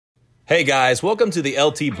Hey guys, welcome to the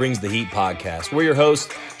LT Brings the Heat podcast. We're your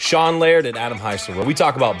hosts, Sean Laird and Adam Heisler, where we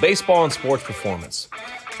talk about baseball and sports performance.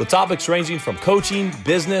 With topics ranging from coaching,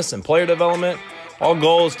 business, and player development, our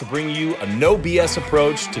goal is to bring you a no BS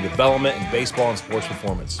approach to development in baseball and sports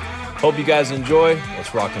performance. Hope you guys enjoy.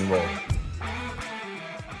 Let's rock and roll.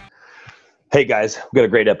 Hey guys, we've got a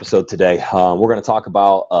great episode today. We're going to talk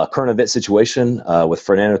about a current event situation with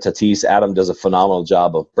Fernando Tatis. Adam does a phenomenal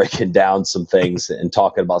job of breaking down some things and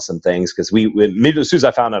talking about some things because as soon as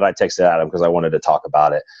I found out, I texted Adam because I wanted to talk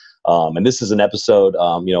about it. And this is an episode,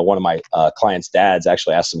 one of my clients' dads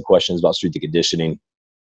actually asked some questions about strength and conditioning.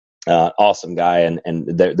 Awesome guy, and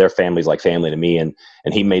their family's like family to me, and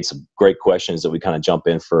he made some great questions that we kind of jump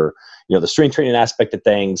in for, the strength training aspect of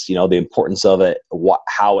things, the importance of it,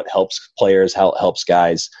 how it helps players, how it helps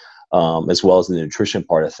guys, as well as the nutrition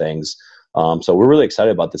part of things. So we're really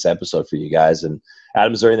excited about this episode for you guys. And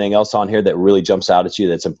Adam, is there anything else on here that really jumps out at you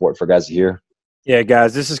that's important for guys to hear? Yeah,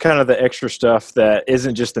 guys, this is kind of the extra stuff that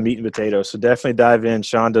isn't just the meat and potatoes. So definitely dive in.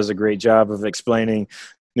 Sean does a great job of explaining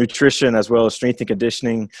nutrition as well as strength and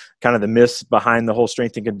conditioning, kind of the myths behind the whole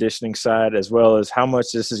strength and conditioning side, as well as how much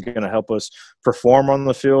this is going to help us perform on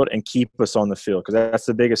the field and keep us on the field. Because that's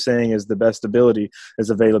the biggest thing, is the best ability is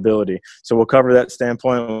availability. So we'll cover that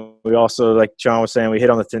standpoint. We also, like Sean was saying, we hit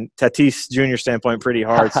on the Tatis Jr. standpoint pretty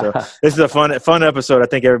hard. So this is a fun episode. I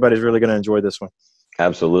think everybody's really going to enjoy this one.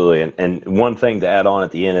 Absolutely. And one thing to add on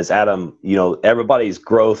at the end is, Adam, everybody's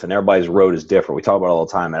growth and everybody's road is different. We talk about it all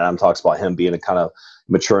the time. And Adam talks about him being a kind of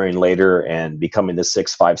maturing later and becoming the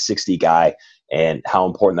 6'5", 60 guy, and how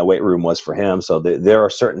important the weight room was for him. So there are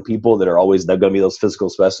certain people that are always, they're going to be those physical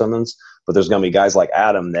specimens, but there's going to be guys like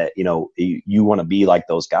Adam that, you want to be like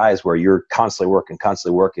those guys where you're constantly working.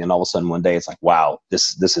 And all of a sudden one day it's like, wow,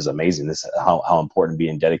 this is amazing. This is how important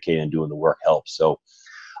being dedicated and doing the work helps. So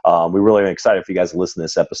we're really excited for you guys to listen to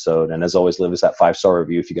this episode. And as always, leave us that 5-star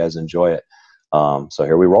review if you guys enjoy it. So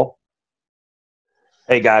here we roll.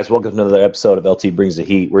 Hey guys, welcome to another episode of LT Brings the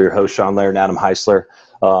Heat. We're your hosts, Sean Laird and Adam Heisler.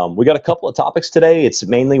 We got a couple of topics today. It's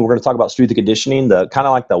mainly, we're going to talk about strength and conditioning, the kind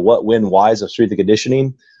of like the what, when, whys of strength and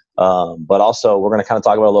conditioning. But also we're going to kind of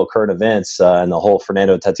talk about a little current events and the whole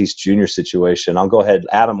Fernando Tatis Jr. situation. I'll go ahead,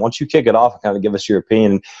 Adam, why don't you kick it off and kind of give us your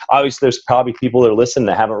opinion. Obviously, there's probably people that are listening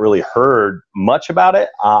that haven't really heard much about it.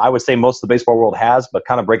 I would say most of the baseball world has, but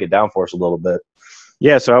kind of break it down for us a little bit.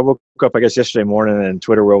 Yeah, so I woke up, I guess, yesterday morning, and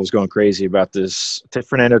Twitter world was going crazy about this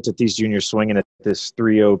Fernando Tatis Jr. swinging at this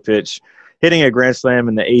 3-0 pitch, hitting a grand slam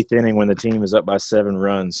in the 8th inning when the team is up by 7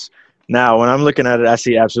 runs. Now, when I'm looking at it, I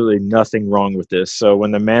see absolutely nothing wrong with this. So when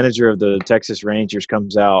the manager of the Texas Rangers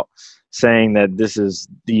comes out saying that this is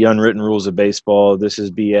the unwritten rules of baseball, this is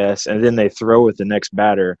BS, and then they throw at the next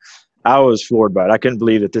batter, I was floored by it. I couldn't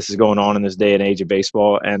believe that this is going on in this day and age of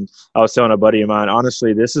baseball. And I was telling a buddy of mine,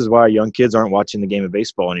 honestly, this is why young kids aren't watching the game of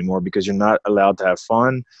baseball anymore, because you're not allowed to have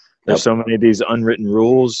fun. There's so many of these unwritten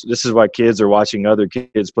rules. This is why kids are watching other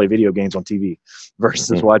kids play video games on TV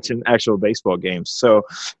versus watching actual baseball games. So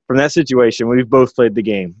from that situation, we've both played the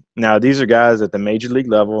game. Now, these are guys at the major league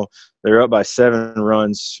level. They're up by 7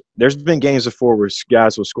 runs. There's been games before where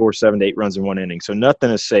guys will score 7 to 8 runs in one inning. So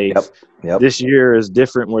nothing is safe. This year is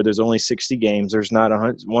different, where there's only 60 games. There's not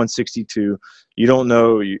 162. You don't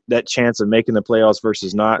know that chance of making the playoffs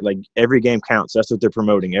versus not. Like, every game counts. That's what they're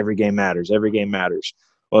promoting. Every game matters. Every game matters.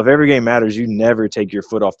 Well, if every game matters, you never take your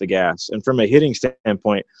foot off the gas. And from a hitting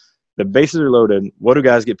standpoint, the bases are loaded. What do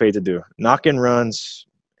guys get paid to do? Knock in runs,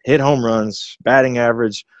 hit home runs, batting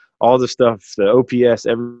average, all the stuff, the OPS,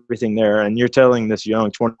 everything there. And you're telling this young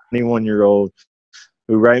 21-year-old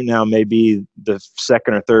who right now may be the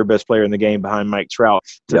 2nd or 3rd best player in the game behind Mike Trout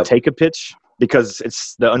to take a pitch because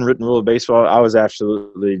it's the unwritten rule of baseball. I was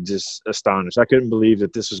absolutely just astonished. I couldn't believe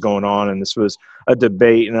that this was going on, and this was a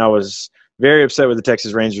debate, and I was very upset with the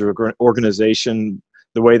Texas Rangers organization,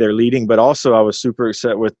 the way they're leading, but also I was super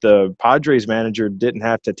upset with the Padres manager didn't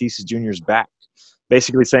have Tatis Jr.'s back,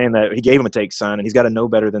 basically saying that he gave him a take sign and he's got to know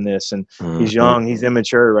better than this. And he's young, he's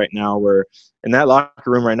immature right now, where in that locker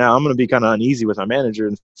room right now, I'm going to be kind of uneasy with my manager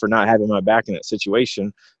for not having my back in that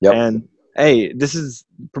situation. And hey, this is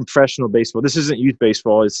professional baseball. This isn't youth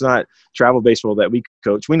baseball. It's not travel baseball that we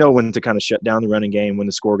coach. We know when to kind of shut down the running game when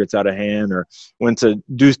the score gets out of hand, or when to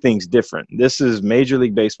do things different. This is Major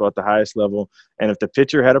League Baseball at the highest level. And if the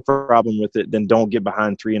pitcher had a problem with it, then don't get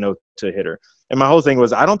behind 3-0 to a hitter. And my whole thing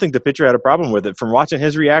was, I don't think the pitcher had a problem with it. From watching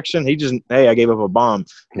his reaction, he just, hey, I gave up a bomb.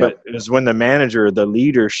 But it was when the manager, the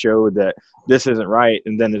leader, showed that this isn't right,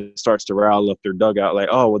 and then it starts to rile up their dugout like,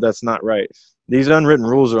 oh, well, that's not right. These unwritten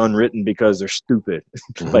rules are unwritten because they're stupid.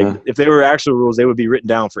 Like if they were actual rules, they would be written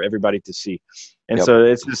down for everybody to see. And so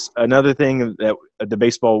it's just another thing that the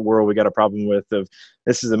baseball world we got a problem with. Of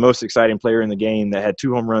this is the most exciting player in the game that had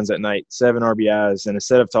 2 home runs that night, 7 RBIs, and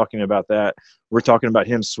instead of talking about that, we're talking about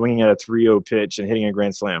him swinging at a 3-0 pitch and hitting a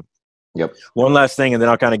grand slam. Yep. One last thing, and then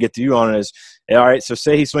I'll kind of get to you on it is, all right, so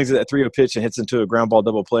say he swings at that 3-0 pitch and hits into a ground ball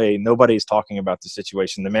double play. Nobody's talking about the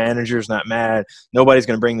situation. The manager's not mad. Nobody's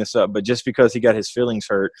going to bring this up. But just because he got his feelings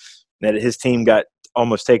hurt, that his team got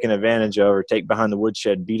almost taken advantage of or take behind the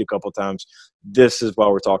woodshed, beat a couple of times, this is why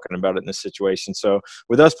we're talking about it in this situation. So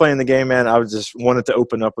with us playing the game, man, I was just wanted to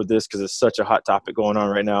open up with this because it's such a hot topic going on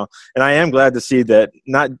right now. And I am glad to see that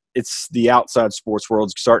it's the outside sports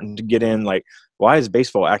world starting to get in, like, why is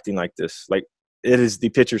baseball acting like this? Like, it is the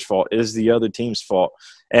pitcher's fault. It is the other team's fault.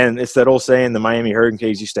 And it's that old saying the Miami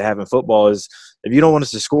Hurricanes used to have in football is, if you don't want us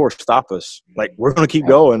to score, stop us. Like, we're going to keep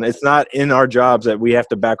going. It's not in our jobs that we have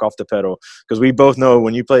to back off the pedal, because we both know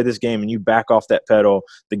when you play this game and you back off that pedal,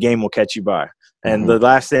 the game will catch you by. And the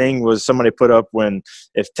last thing was somebody put up when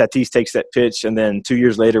if Tatis takes that pitch and then 2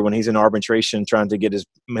 years later when he's in arbitration trying to get his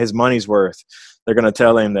money's worth, they're going to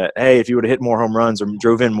tell him that, hey, if you would have hit more home runs or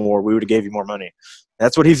drove in more, we would have gave you more money.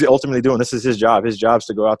 That's what he's ultimately doing. This is his job. His job is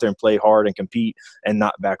to go out there and play hard and compete and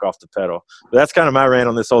not back off the pedal. But that's kind of my rant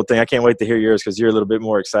on this whole thing. I can't wait to hear yours because you're a little bit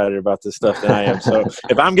more excited about this stuff than I am. So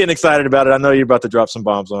if I'm getting excited about it, I know you're about to drop some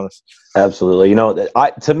bombs on us. Absolutely. You know,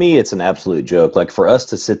 to me, it's an absolute joke. Like, for us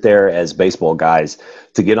to sit there as baseball guys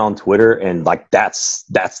to get on Twitter and like that's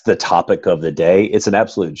the topic of the day. It's an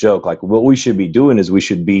absolute joke. Like, what we should be doing is we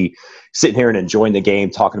should be sitting here and enjoying the game,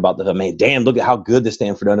 talking about man, damn, look at how good this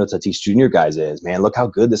Fernando Tatis Jr. guys is, man. Look how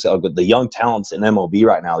good the young talents in MLB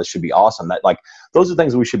right now. This should be awesome. That, like, those are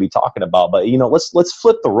things we should be talking about. But, you know, let's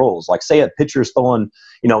flip the roles. Like, say a pitcher's throwing,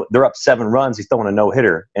 you know, they're up 7 runs. He's throwing a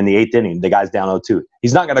no-hitter in the 8th inning. The guy's down 0-2.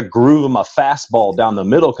 He's not going to groove him a fastball down the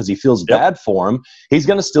middle because he feels bad for him. He's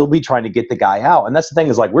going to still be trying to get the guy out. And that's the thing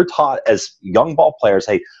is, like, we're taught as young ball players,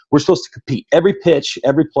 hey, we're supposed to compete every pitch,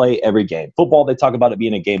 every play, every game. Football, they talk about it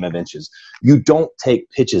being a game of inches. You don't take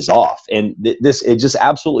pitches off. And it just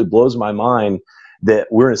absolutely blows my mind that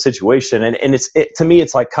we're in a situation, and to me,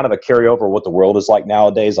 it's like kind of a carryover of what the world is like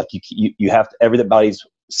nowadays. Like, you have to, everybody's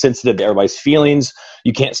sensitive to everybody's feelings.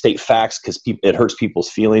 You can't state facts because it hurts people's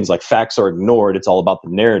feelings. Like, facts are ignored. It's all about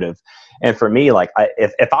the narrative. And for me, like,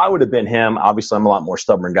 if I would have been him, obviously I'm a lot more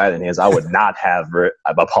stubborn guy than he is. I would not have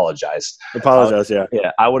apologized.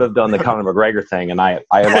 Yeah, I would have done the Conor McGregor thing, and I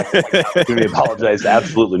apologized to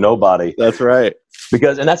absolutely nobody. That's right.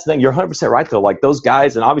 Because, and that's the thing, you're 100% right, though. Like, those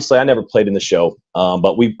guys, and obviously I never played in the show,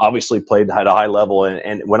 but we obviously played at a high level.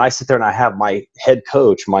 And when I sit there and I have my head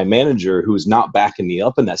coach, my manager, who's not backing me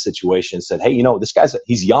up in that situation, said, hey, you know, this guy's,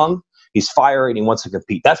 he's young, he's fiery, and he wants to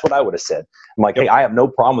compete. That's what I would have said. I'm like, hey, I have no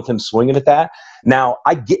problem with him swinging at that. Now,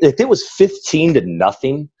 I get if it was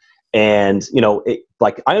 15-0, and, you know,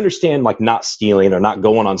 like, I understand, like, not stealing or not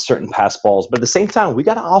going on certain pass balls, but at the same time, we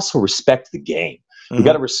got to also respect the game. We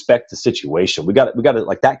got to respect the situation. We got to,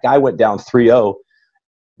 like, that guy went down 3-0.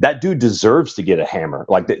 That dude deserves to get a hammer,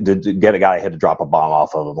 like, to get a guy who had to drop a bomb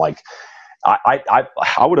off of him. Like, I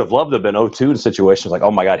would have loved to have been 0-2 in situations like,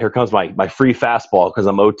 oh my God, here comes my free fastball because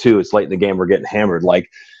I'm 0-2. It's late in the game. We're getting hammered. Like,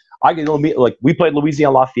 we played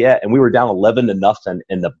Louisiana Lafayette and we were down 11-0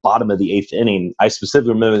 in the bottom of the 8th inning. I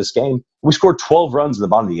specifically remember this game. We scored 12 runs in the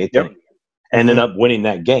bottom of the 8th inning and ended up winning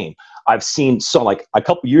that game. I've seen, so like a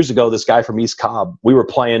couple years ago, this guy from East Cobb, we were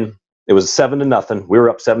playing, it was 7-0. We were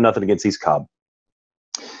up 7-0 against East Cobb.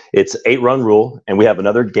 It's 8-run rule, and we have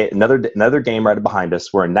another game right behind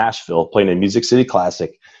us. We're in Nashville playing in Music City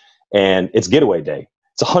Classic, and it's getaway day.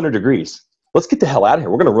 It's 100 degrees. Let's get the hell out of here.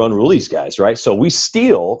 We're going to run rule these guys, right? So we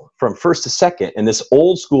steal from first to second, and this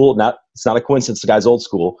old school, it's not a coincidence, the guy's old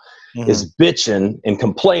school, is bitching and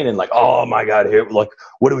complaining like, oh my God, here, like,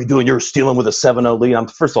 what are we doing? You're stealing with a 7-0 lead.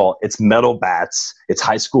 First of all, it's metal bats. It's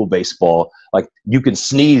high school baseball. Like, you can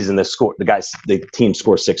sneeze and the team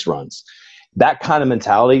scores 6 runs. That kind of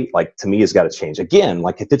mentality, like, to me, has got to change. Again,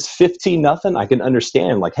 like, if it's 15-0, I can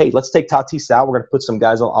understand, like, hey, let's take Tatis out. We're going to put some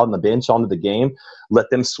guys on the bench onto the game, let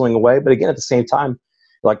them swing away. But again, at the same time,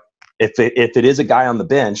 like, if it is a guy on the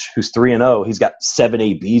bench who's 3-0, he's got 7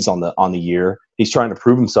 ABs on the year. He's trying to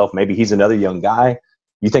prove himself. Maybe he's another young guy.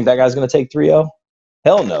 You think that guy's going to take 3-0?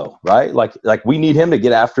 Hell no, right? Like we need him to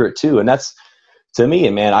get after it too. And that's, to me,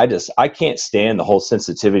 man, I can't stand the whole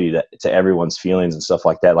sensitivity to everyone's feelings and stuff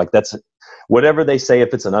like that. Like, that's whatever they say,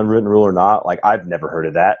 if it's an unwritten rule or not. Like, I've never heard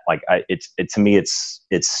of that. Like, to me, it's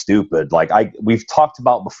stupid. Like, we've talked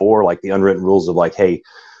about before, like, the unwritten rules of, like, hey,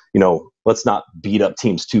 let's not beat up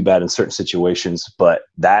teams too bad in certain situations, but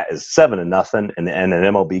that is 7-0 and an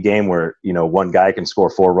MLB game where, one guy can score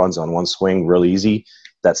 4 runs on one swing real easy.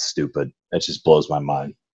 That's stupid. That just blows my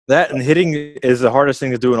mind. That and hitting is the hardest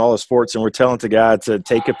thing to do in all the sports, and we're telling the guy to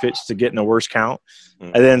take a pitch to get in the worst count,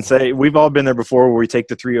 and then say, we've all been there before where we take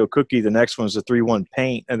the 3-0 cookie, the next one's the 3-1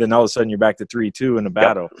 paint, and then all of a sudden you're back to 3-2 in a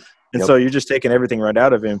battle. Yep. And so you're just taking everything right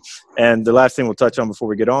out of him. And the last thing we'll touch on before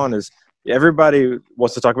we get on is everybody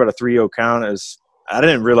wants to talk about a 3-0 count. As I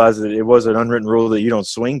didn't realize that it was an unwritten rule that you don't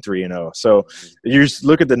swing 3-0. So you just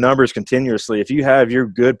look at the numbers continuously. If you have your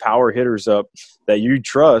good power hitters up that you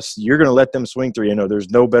trust, you're going to let them swing 3-0. There's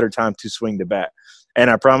no better time to swing the bat. And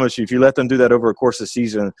I promise you, if you let them do that over a course of the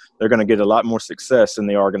season, they're going to get a lot more success than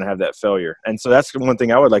they are going to have that failure. And so that's one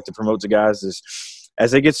thing I would like to promote to guys is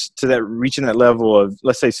as they get to that, reaching that level of,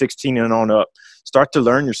 let's say, 16 and on up, start to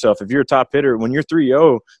learn yourself. If you're a top hitter, when you're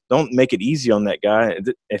 3-0, don't make it easy on that guy.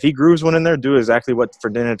 If he grooves one in there, do exactly what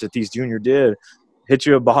Fernando Tatis Jr. did. Hit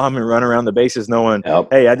you a bomb and run around the bases knowing,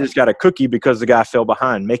 hey, I just got a cookie because the guy fell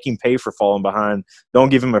behind. Make him pay for falling behind. Don't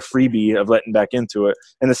give him a freebie of letting back into it.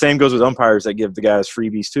 And the same goes with umpires that give the guys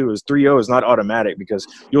freebies too. Is 3-0 is not automatic because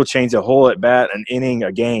you'll change a hole at bat, an inning,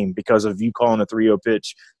 a game because of you calling a 3-0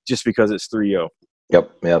 pitch just because it's 3-0.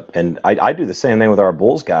 Yep. And I do the same thing with our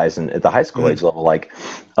Bulls guys and at the high school age level. Like,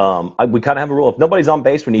 we kind of have a rule. If nobody's on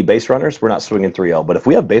base, we need base runners. We're not swinging 3-0. But if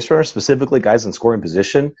we have base runners, specifically guys in scoring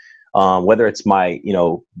position, whether it's my,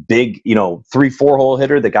 big, 3-4 hole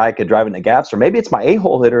hitter, the guy could drive in the gaps, or maybe it's my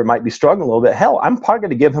 8-hole hitter, might be struggling a little bit. Hell, I'm probably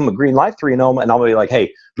going to give him a green light 3-0, and I'll be like,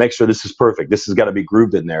 hey, make sure this is perfect. This has got to be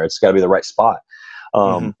grooved in there. It's got to be the right spot.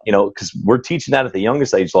 Because we're teaching that at the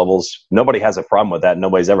youngest age levels. Nobody has a problem with that.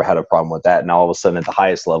 Nobody's ever had a problem with that. And all of a sudden at the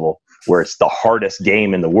highest level, where it's the hardest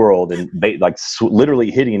game in the world, and they literally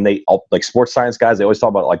hitting, like sports science guys, they always talk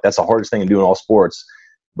about that's the hardest thing to do in all sports.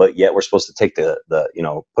 But yet we're supposed to take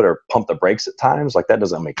pump the brakes at times. Like, that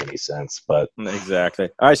doesn't make any sense. But exactly.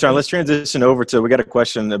 All right, Sean, let's transition over to, we got a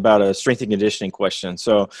question about a strength and conditioning question.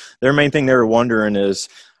 So their main thing they were wondering is,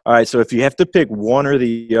 all right, so if you have to pick one or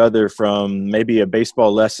the other from maybe a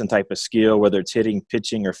baseball lesson type of skill, whether it's hitting,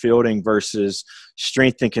 pitching, or fielding versus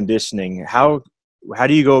strength and conditioning, how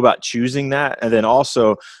do you go about choosing that? And then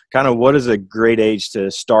also kind of what is a great age to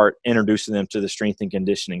start introducing them to the strength and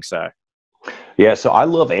conditioning side? Yeah, so I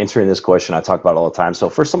love answering this question. I talk about it all the time. So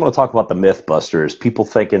first I'm going to talk about the myth busters, people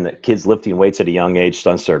thinking that kids lifting weights at a young age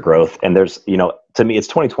stunts their growth. And there's, to me, it's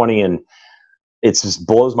 2020 and it just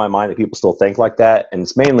blows my mind that people still think like that. And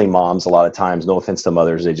it's mainly moms a lot of times. No offense to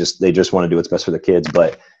mothers. They just want to do what's best for their kids.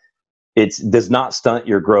 But it does not stunt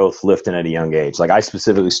your growth lifting at a young age. Like, I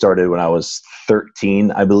specifically started when I was 13,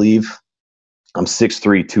 I believe. I'm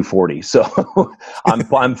 6'3", 240. So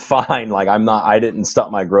I'm fine. Like, I didn't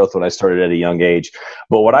stunt my growth when I started at a young age.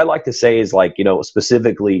 But what I like to say is,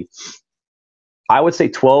 specifically, I would say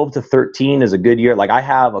 12 to 13 is a good year. Like, I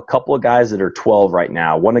have a couple of guys that are 12 right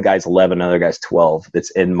now. One of the guys 11, another guy's 12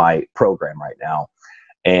 that's in my program right now.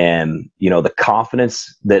 And, the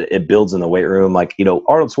confidence that it builds in the weight room,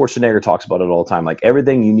 Arnold Schwarzenegger talks about it all the time. Like,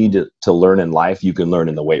 everything you need to learn in life, you can learn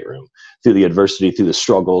in the weight room through the adversity, through the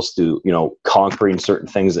struggles, through, conquering certain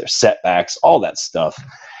things, their setbacks, all that stuff.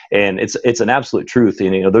 And it's an absolute truth.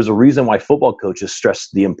 And, there's a reason why football coaches stress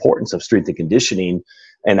the importance of strength and conditioning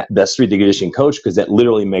and the strength and conditioning coach, because that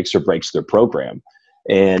literally makes or breaks their program.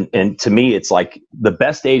 And to me, it's like the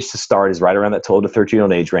best age to start is right around that 12 to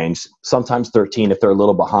 13 age range, sometimes 13 if they're a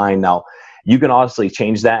little behind. Now, you can honestly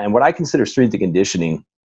change that. And what I consider strength and conditioning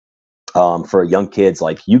for young kids,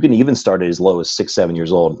 like, you can even start it as low as 6, 7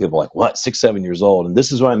 years old. And people are like, what, 6, 7 years old? And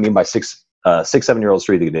this is what I mean by 6, 7-year-old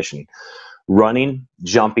strength and conditioning. Running,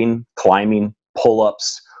 jumping, climbing,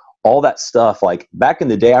 pull-ups, all that stuff. Like, back in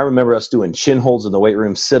the day, I remember us doing chin holds in the weight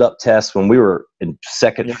room, sit-up tests when we were in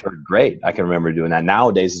second, third grade. I can remember doing that.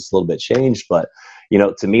 Nowadays, it's a little bit changed. But,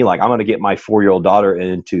 to me, like, I'm going to get my 4-year-old daughter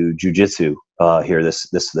into jiu-jitsu here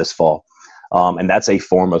this fall. And that's a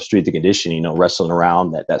form of strength and conditioning, wrestling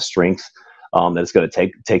around that strength that it's going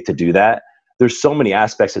to take to do that. There's so many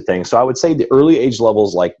aspects of things. So I would say the early age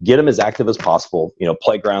levels, like, get them as active as possible.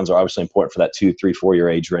 Playgrounds are obviously important for that 2, 3, 4-year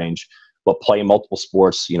age range, but play multiple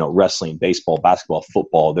sports, wrestling, baseball, basketball,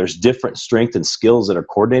 football. There's different strength and skills that are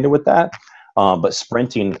coordinated with that. But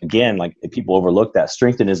sprinting, again, like, people overlook that.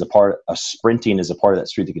 Sprinting is a part of that strength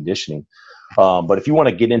and conditioning. But if you want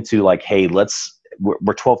to get into, like, hey,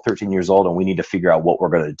 we're 12, 13 years old and we need to figure out what we're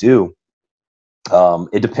going to do.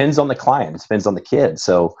 It depends on the client. It depends on the kid.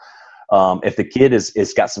 So if the kid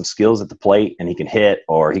is got some skills at the plate and he can hit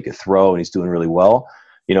or he can throw and he's doing really well,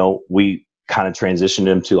 we kind of transitioned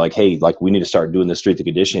him to like, hey, like we need to start doing the strength and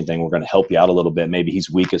conditioning thing. We're going to help you out a little bit. Maybe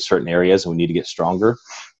he's weak at certain areas and we need to get stronger.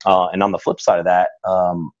 And on the flip side of that,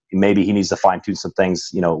 maybe he needs to fine tune some things,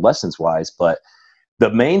 you know, lessons wise. But the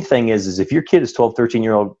main thing is if your kid is 12, 13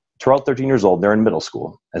 years old, they're in middle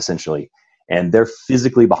school essentially, and they're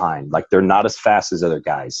physically behind. Like they're not as fast as other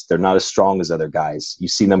guys. They're not as strong as other guys. You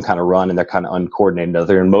see them kind of run and they're kind of uncoordinated.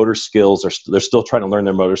 Their motor skills they're still trying to learn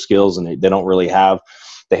their motor skills, and they don't really have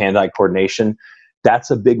the hand-eye coordination. That's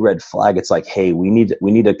a big red flag. It's like, hey, we need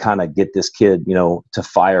to kind of get this kid, you know, to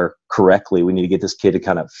fire correctly. We need to get this kid to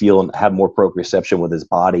kind of feel and have more proprioception with his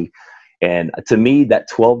body. And to me, that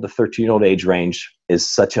 12 to 13-year-old age range is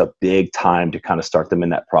such a big time to kind of start them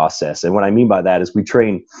in that process. And what I mean by that is we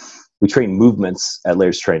train movements at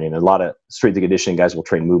Laird's Training. A lot of strength and conditioning guys will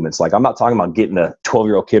train movements. Like I'm not talking about getting a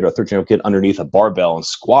 12-year-old kid or a 13-year-old kid underneath a barbell and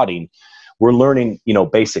squatting. We're learning, you know,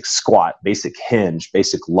 basic squat, basic hinge,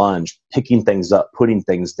 basic lunge, picking things up, putting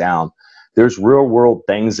things down. There's real world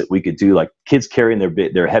things that we could do. Like kids carrying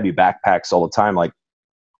their heavy backpacks all the time. Like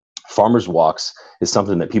farmers walks is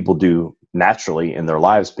something that people do naturally in their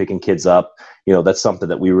lives, picking kids up. You know, that's something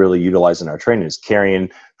that we really utilize in our training, is carrying,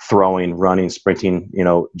 throwing, running, sprinting, you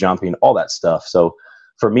know, jumping, all that stuff. So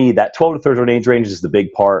for me, that 12 to 13 age range is the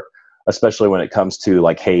big part, especially when it comes to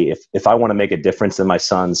like, hey, if I want to make a difference in my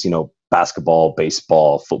son's, you know, basketball,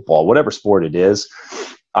 baseball, football, whatever sport it is,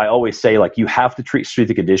 I always say, like, you have to treat strength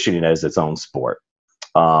and conditioning as its own sport.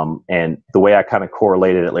 And the way I kind of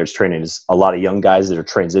correlated at Laird's Training is a lot of young guys that are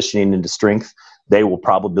transitioning into strength, they will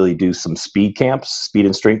probably do some speed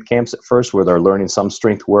and strength camps at first, where they're learning some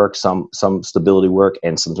strength work, some stability work,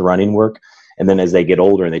 and some running work. And then as they get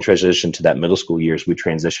older and they transition to that middle school years, we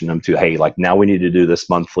transition them to, hey, like now we need to do this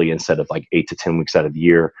monthly instead of like 8 to 10 weeks out of the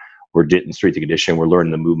year. We're getting strength and conditioning. We're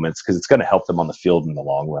learning the movements, because it's going to help them on the field in the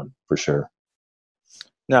long run for sure.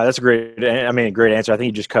 No, that's a great answer. I think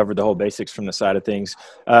you just covered the whole basics from the side of things.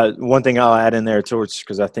 One thing I'll add in there towards,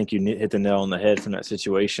 because I think you hit the nail on the head from that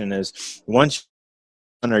situation, is once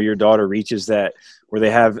or your daughter reaches that where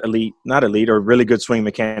they have not elite or really good swing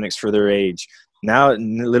mechanics for their age, now it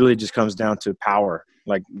literally just comes down to power.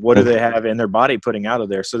 Like, what do they have in their body putting out of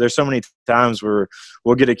there? So there's so many times where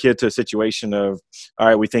we'll get a kid to a situation of, all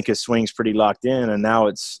right, we think his swing's pretty locked in, and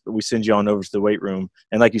now we send you on over to the weight room.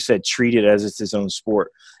 And like you said, treat it as it's his own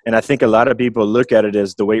sport. And I think a lot of people look at it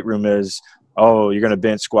as the weight room is, oh, you're going to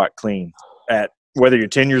bench, squat, clean, at whether you're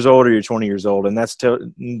 10 years old or you're 20 years old. And that's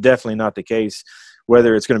definitely not the case.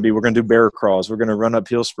 Whether it's going to be, we're going to do bear crawls, we're going to run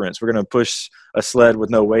uphill sprints, we're going to push a sled with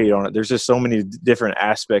no weight on it. There's just so many different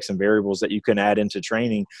aspects and variables that you can add into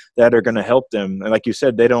training that are going to help them. And like you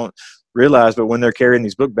said, they don't realize, but when they're carrying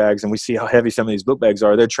these book bags, and we see how heavy some of these book bags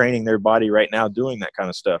are, they're training their body right now doing that kind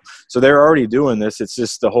of stuff. So they're already doing this. It's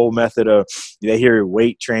just the whole method of, they hear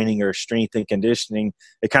weight training or strength and conditioning,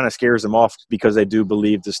 it kind of scares them off, because they do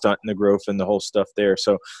believe the stunt and the growth and the whole stuff there.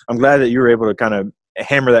 So I'm glad that you were able to kind of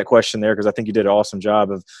hammer that question there, because I think you did an awesome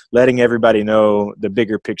job of letting everybody know the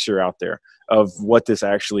bigger picture out there of what this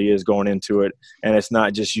actually is going into it. And it's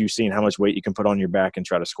not just you seeing how much weight you can put on your back and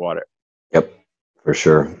try to squat it. Yep, for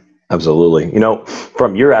sure. Absolutely. You know,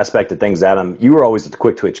 from your aspect of things, Adam, you were always the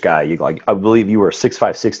quick twitch guy. I believe you were a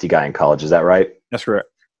 6'5", 60 guy in college. Is that right? That's correct.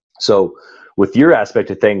 So with your aspect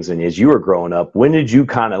of things, and as you were growing up, when did you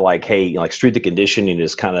kind of like, hey, like strength and conditioning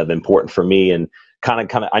is kind of important for me, and kind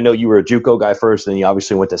of, I know you were a JUCO guy first, and you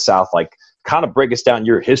obviously went to South, like kind of break us down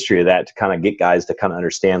your history of that to kind of get guys to kind of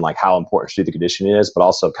understand like how important strength and conditioning is, but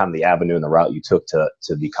also kind of the avenue and the route you took to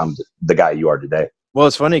become the guy you are today. Well,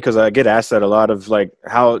 it's funny because I get asked that a lot of, like,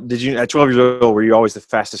 how did you, at 12 years old, were you always the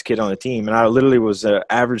fastest kid on the team? And I literally was an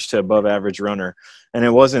average to above average runner. And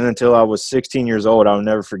it wasn't until I was 16 years old, I'll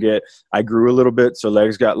never forget, I grew a little bit, so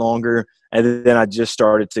legs got longer. And then I just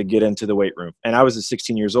started to get into the weight room. And I was at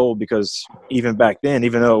 16 years old, because even back then,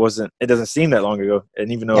 even though it doesn't seem that long ago, and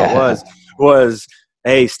even though it was,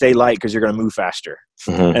 hey, stay light because you're going to move faster.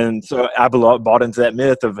 Mm-hmm. And so I bought into that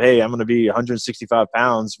myth of, hey, I'm going to be 165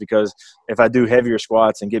 pounds, because if I do heavier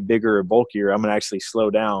squats and get bigger or bulkier, I'm going to actually slow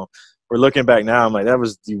down. We're looking back now, I'm like, that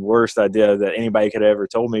was the worst idea that anybody could have ever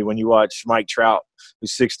told me. When you watch Mike Trout,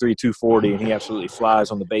 who's 6'3", 240, and he absolutely flies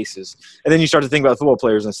on the bases. And then you start to think about football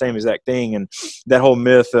players and the same exact thing. And that whole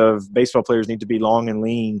myth of baseball players need to be long and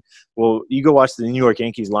lean. Well, you go watch the New York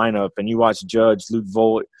Yankees lineup, and you watch Judge, Luke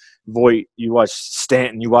Voit, you watch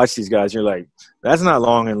Stanton, you watch these guys, you're like, that's not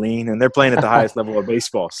long and lean, and they're playing at the highest level of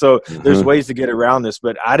baseball. So there's ways to get around this,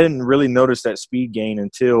 but I didn't really notice that speed gain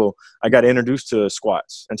until I got introduced to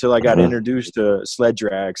squats, until I got introduced to sled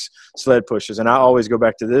drags, sled pushes. And I always go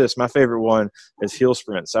back to this. My favorite one is hill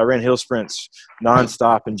sprints. I ran hill sprints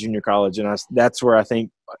nonstop in junior college, and that's where I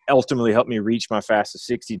think ultimately helped me reach my fastest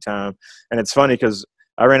 60 time. And it's funny because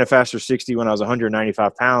I ran a faster 60 when I was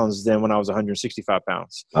 195 pounds than when I was 165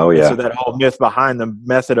 pounds. Oh, yeah. And so that whole myth behind the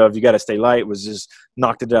method of you got to stay light was just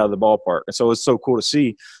knocked it out of the ballpark. And so it's so cool to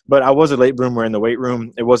see. But I was a late bloomer in the weight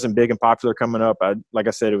room. It wasn't big and popular coming up. Like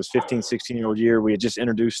I said, it was 15, 16-year-old year. We had just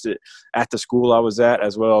introduced it at the school I was at,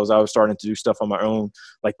 as well as I was starting to do stuff on my own,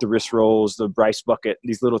 like the wrist rolls, the Bryce bucket,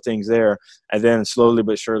 these little things there. And then slowly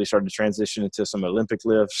but surely started to transition into some Olympic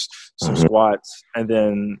lifts, some squats. And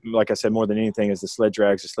then, like I said, more than anything is the sled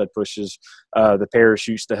drags, the sled pushes, the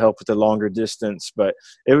parachutes to help with the longer distance. But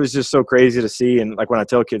it was just so crazy to see. And like when I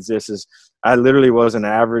tell kids this is, I literally was an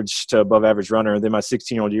average to above average runner. And then my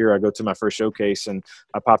 16-year-old year, I go to my first showcase and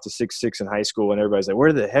I popped a 6'6" in high school. And everybody's like,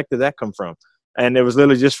 where the heck did that come from? And it was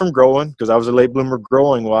literally just from growing, because I was a late bloomer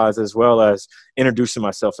growing wise, as well as introducing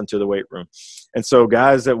myself into the weight room. And so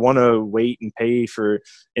guys that want to wait and pay for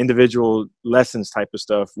individual lessons type of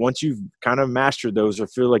stuff, once you've kind of mastered those or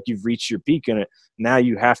feel like you've reached your peak in it, now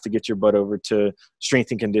you have to get your butt over to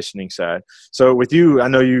strength and conditioning side. So with you, I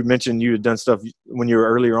know you mentioned you had done stuff when you were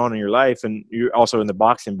earlier on in your life, and you're also in the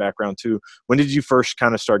boxing background too. When did you first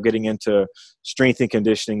kind of start getting into strength and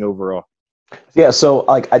conditioning overall? Yeah, so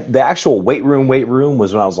like the actual weight room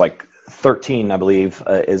was when I was like 13, I believe,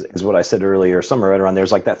 is what I said earlier, somewhere right around there.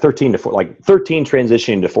 It's like that 13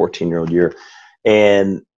 transitioning to 14-year-old year.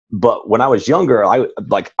 But when I was younger,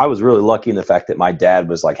 I was really lucky in the fact that my dad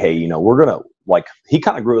was like, hey, we're gonna, like, he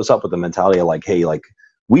kind of grew us up with the mentality of like, hey, like,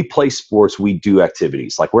 we play sports, we do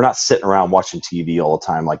activities. Like, we're not sitting around watching TV all the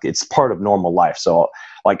time. Like, it's part of normal life. So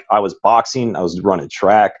like, I was boxing, I was running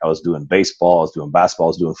track, I was doing baseball, I was doing basketball, I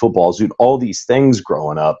was doing football, I was doing all these things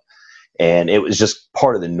growing up. And it was just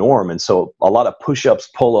part of the norm. And so a lot of push-ups,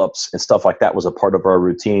 pull-ups, and stuff like that was a part of our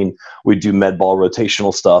routine. We'd do med ball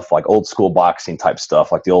rotational stuff, like old school boxing type stuff,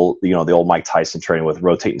 like the old Mike Tyson training with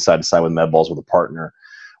rotating side to side with med balls with a partner.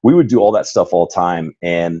 We would do all that stuff all the time.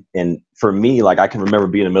 And for me, like, I can remember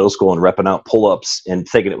being in middle school and repping out pull-ups and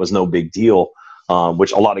thinking it was no big deal,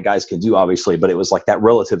 which a lot of guys can do, obviously. But it was like that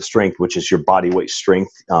relative strength, which is your body weight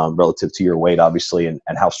strength relative to your weight, obviously, and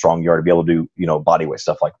how strong you are to be able to do, body weight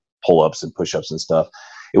stuff like pull-ups and push-ups and stuff.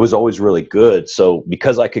 It was always really good. So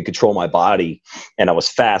because I could control my body and I was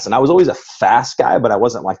fast, and I was always a fast guy, but I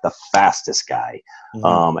wasn't like the fastest guy.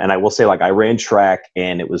 And I will say, like, I ran track,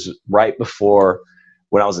 and it was right before,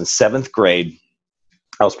 when I was in 7th grade,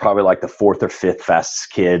 I was probably like the 4th or 5th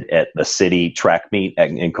fastest kid at the city track meet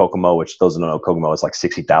in Kokomo, which those who don't know, Kokomo is like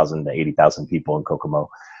 60,000 to 80,000 people in Kokomo.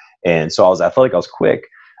 And so I felt like I was quick.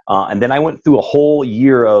 And then I went through a whole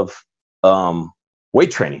year of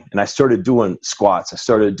weight training, and I started doing squats. I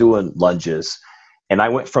started doing lunges, and I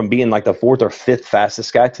went from being like the 4th or 5th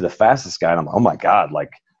fastest guy to the fastest guy. And I'm like, oh my God,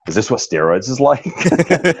 like, is this what steroids is like?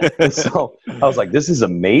 And so I was like, this is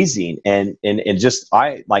amazing. And just,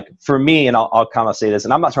 for me, and I'll kind of say this,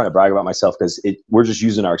 and I'm not trying to brag about myself, because we're just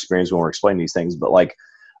using our experience when we're explaining these things. But like,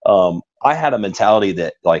 I had a mentality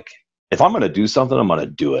that, like, if I'm going to do something, I'm going to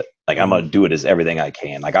do it. Like, I'm going to do it as everything I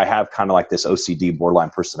can. Like, I have kind of like this OCD borderline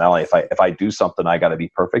personality. If I do something, I got to be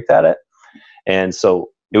perfect at it. And so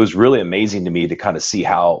it was really amazing to me to kind of see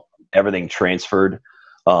how everything transferred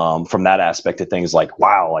from that aspect of things. Like,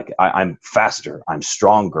 wow, like I'm faster, I'm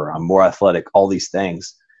stronger, I'm more athletic, all these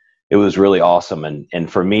things. It was really awesome.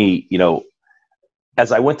 And for me,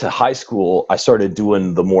 as I went to high school, I started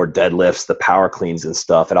doing the more deadlifts, the power cleans and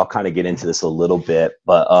stuff. And I'll kind of get into this a little bit,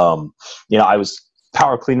 but I was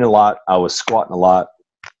power cleaning a lot, I was squatting a lot.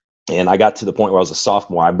 And I got to the point where I was a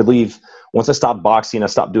sophomore. I believe once I stopped boxing, I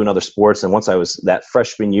stopped doing other sports. And once I was that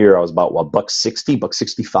freshman year, I was about $160, $165,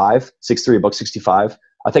 6'3", $165.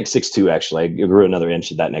 I think 6'2", actually. I grew another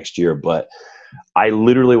inch of that next year. But I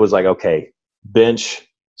literally was like, okay, bench,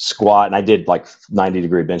 squat. And I did like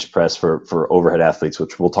 90-degree bench press for overhead athletes,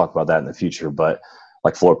 which we'll talk about that in the future, but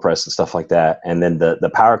like floor press and stuff like that. And then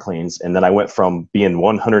the power cleans. And then I went from being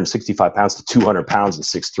 165 pounds to 200 pounds at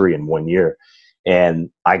 6'3" in 1 year. And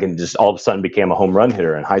I can just all of a sudden became a home run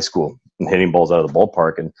hitter in high school and hitting balls out of the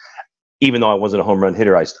ballpark. And even though I wasn't a home run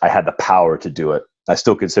hitter, I had the power to do it. I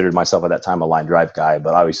still considered myself at that time a line drive guy,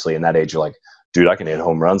 but obviously in that age, you're like, dude, I can hit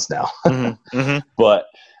home runs now. But,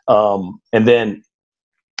 and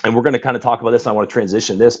we're going to kind of talk about this, and I want to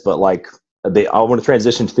transition this, but like I want to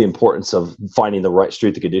transition to the importance of finding the right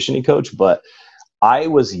strength and conditioning coach. But I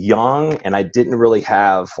was young, and I didn't really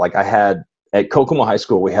have, like, at Kokomo High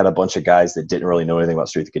School, we had a bunch of guys that didn't really know anything about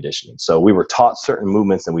strength and conditioning. So we were taught certain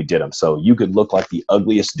movements and we did them. So you could look like the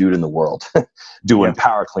ugliest dude in the world doing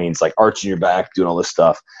power cleans, like arching your back, doing all this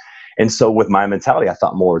stuff. And so with my mentality, I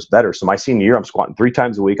thought more was better. So my senior year, I'm squatting 3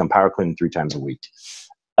 times a week. I'm power cleaning 3 times a week.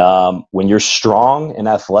 When you're strong and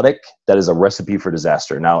athletic, that is a recipe for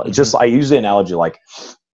disaster. Now, I use the analogy like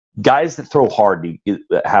guys that throw hard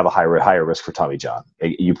have a higher risk for Tommy John.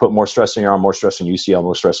 You put more stress on your arm, more stress on UCL,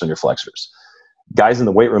 more stress on your flexors. Guys in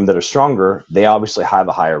the weight room that are stronger, they obviously have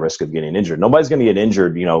a higher risk of getting injured. Nobody's going to get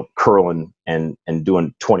injured, curling and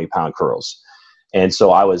doing 20-pound curls. And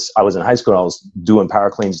so I was in high school. I was doing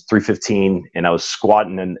power cleans 315, and I was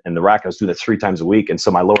squatting in the rack. I was doing it 3 times a week, and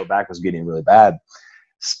so my lower back was getting really bad.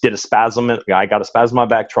 Did a spasm. I got a spasm in my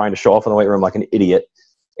back trying to show off in the weight room like an idiot.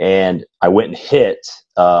 And I went and hit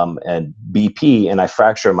and BP, and I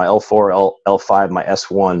fractured my L4, L5, my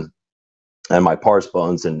S1, and my pars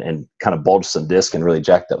bones, and kind of bulged some disc and really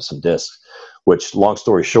jacked up some discs, which, long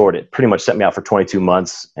story short, it pretty much sent me out for 22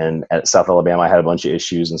 months. And at South Alabama, I had a bunch of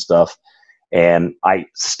issues and stuff. And I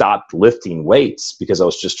stopped lifting weights because I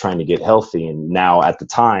was just trying to get healthy. And now at the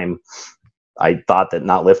time, I thought that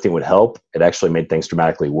not lifting would help. It actually made things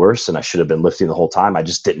dramatically worse. And I should have been lifting the whole time. I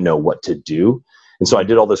just didn't know what to do. And so I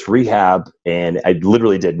did all this rehab, and I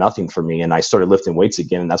literally did nothing for me. And I started lifting weights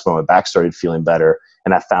again. And that's when my back started feeling better.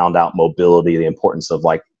 And I found out mobility, the importance of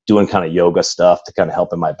like doing kind of yoga stuff to kind of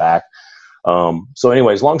help in my back. So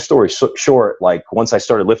anyways, long story short, like once I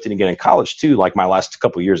started lifting again in college too, like my last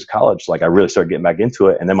couple of years of college, like I really started getting back into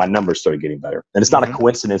it, and then my numbers started getting better. And it's not a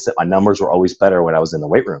coincidence that my numbers were always better when I was in the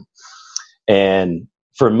weight room. And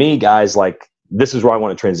for me, guys, like this is where I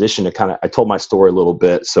want to transition to I told my story a little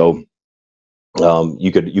bit. So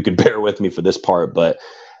you could bear with me for this part, but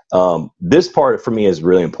this part for me is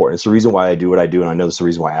really important. It's the reason why I do what I do. And I know it's the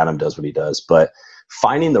reason why Adam does what he does, but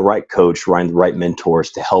finding the right coach, finding the right mentors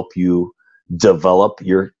to help you develop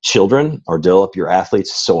your children or develop your athletes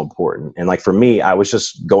is so important. And like for me, I was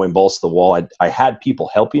just going balls to the wall. I had people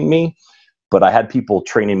helping me, but I had people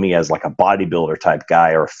training me as like a bodybuilder type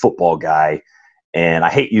guy or a football guy. And I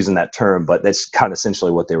hate using that term, but that's kind of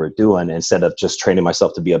essentially what they were doing, instead of just training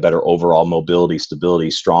myself to be a better overall mobility,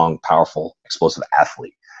 stability, strong, powerful, explosive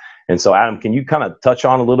athlete. And so Adam, can you kind of touch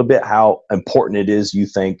on a little bit how important it is, you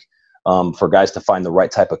think, for guys to find the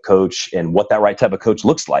right type of coach and what that right type of coach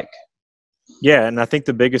looks like? Yeah, and I think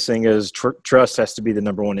the biggest thing is trust has to be the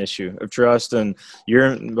number one issue of trust. And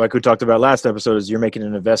you're, like we talked about last episode, is you're making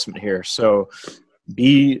an investment here. So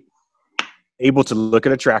be able to look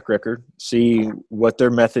at a track record, see what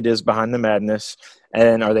their method is behind the madness,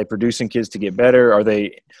 and are they producing kids to get better? Are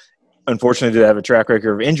they, unfortunately, do they have a track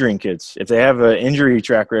record of injuring kids? If they have an injury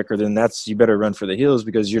track record, then you better run for the hills,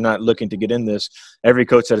 because you're not looking to get in this. Every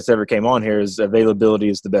coach that has ever came on here is availability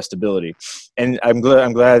is the best ability. And I'm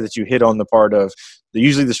glad that you hit on the part of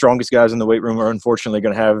usually the strongest guys in the weight room are unfortunately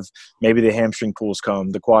going to have maybe the hamstring pulls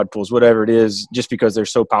come, the quad pulls, whatever it is, just because they're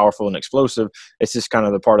so powerful and explosive. It's just kind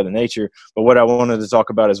of the part of the nature. But what I wanted to talk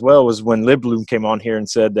about as well was when Lidblum came on here and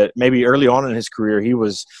said that maybe early on in his career, he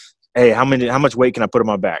was, hey, how much weight can I put on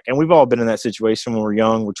my back? And we've all been in that situation when we're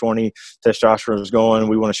young, we're 20, testosterone is going,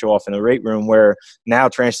 we want to show off in the weight room, where now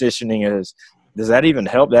transitioning is, does that even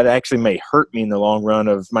help? That actually may hurt me in the long run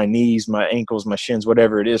of my knees, my ankles, my shins,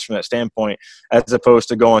 whatever it is from that standpoint, as opposed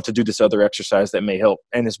to going to do this other exercise that may help.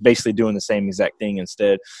 And it's basically doing the same exact thing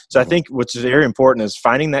instead. So I think what's very important is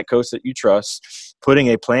finding that coach that you trust, putting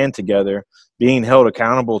a plan together, being held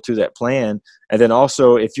accountable to that plan. And then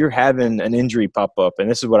also, if you're having an injury pop up, and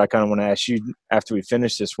this is what I kind of want to ask you after we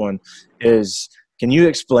finish this one, is can you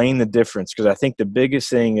explain the difference? Because I think the biggest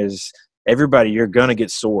thing is everybody, you're going to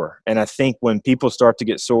get sore. And I think when people start to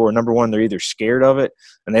get sore, number one, they're either scared of it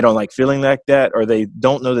and they don't like feeling like that, or they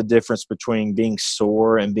don't know the difference between being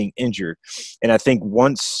sore and being injured. And I think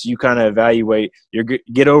once you kind of evaluate,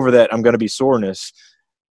 get over that I'm going to be soreness,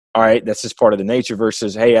 all right, that's just part of the nature,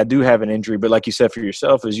 versus, hey, I do have an injury. But like you said for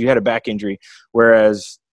yourself, is you had a back injury,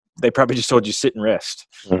 whereas they probably just told you sit and rest.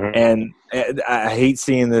 And I hate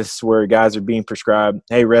seeing this where guys are being prescribed,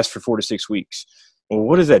 hey, rest for 4 to 6 weeks. Well,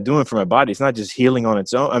 what is that doing for my body? It's not just healing on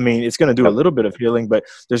its own. I mean, it's going to do a little bit of healing, but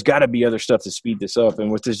there's got to be other stuff to speed this up.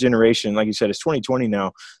 And with this generation, like you said, it's 2020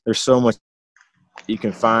 now. There's so much you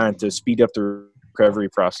can find to speed up the recovery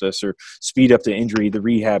process or speed up the injury, the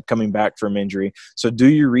rehab, coming back from injury. So do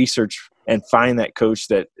your research and find that coach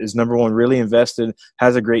that is, number one, really invested,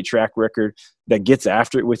 has a great track record, that gets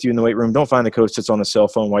after it with you in the weight room. Don't find the coach that's on the cell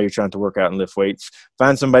phone while you're trying to work out and lift weights.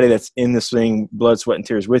 Find somebody that's in this thing, blood, sweat, and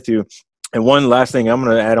tears with you. And one last thing I'm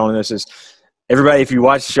going to add on this is, everybody, if you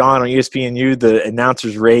watch Sean on ESPNU, the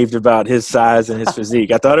announcers raved about his size and his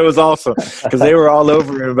physique. I thought it was awesome because they were all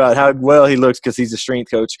over him about how well he looks because he's a strength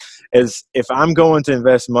coach. As if I'm going to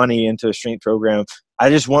invest money into a strength program, I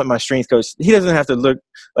just want my strength coach. He doesn't have to look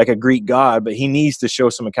like a Greek god, but he needs to show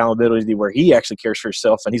some accountability where he actually cares for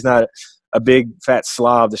himself, and he's not a big fat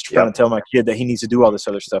slob that's trying to tell my kid that he needs to do all this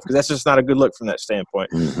other stuff, because that's just not a good look from that standpoint.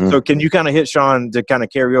 So can you kind of hit Sean to kind of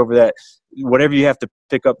carry over that, whatever you have to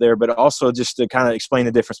pick up there, but also just to kind of explain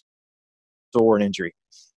the difference between sore and injury?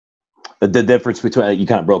 The difference between, you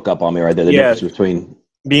kind of broke up on me right there. The difference between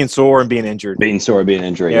being sore and being injured. Being sore and being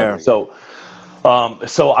injured. Yeah. So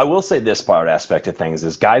I will say this part aspect of things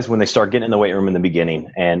is guys, when they start getting in the weight room in the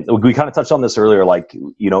beginning, and we kind of touched on this earlier, like,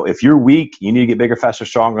 if you're weak, you need to get bigger, faster,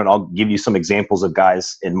 stronger. And I'll give you some examples of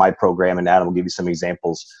guys in my program, and Adam will give you some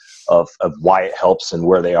examples of why it helps and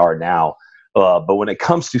where they are now. But when it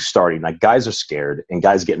comes to starting, like, guys are scared and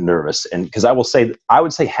guys get nervous. And because I would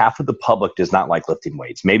say half of the public does not like lifting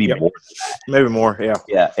weights, maybe more than that. Maybe more. Yeah.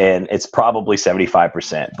 Yeah. And it's probably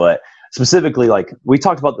 75%, but specifically, like we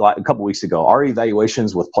talked about a couple weeks ago, our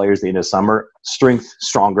evaluations with players at the end of summer, strength,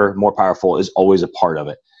 stronger, more powerful is always a part of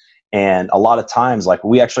it. And a lot of times, like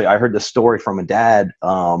I heard this story from a dad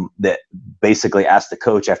that basically asked the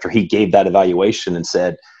coach after he gave that evaluation and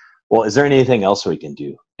said, well, is there anything else we can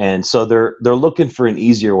do? And so they're looking for an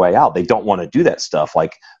easier way out. They don't want to do that stuff.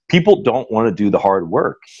 Like, people don't want to do the hard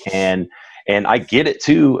work. And I get it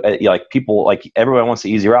too. Like, people, like, everyone wants the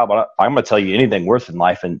easier out, but I'm going to tell you, anything worth in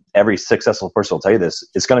life, and every successful person will tell you this,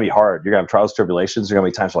 it's going to be hard. You're going to have trials, tribulations. There are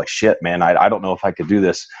going to be times like, shit, man, I don't know if I could do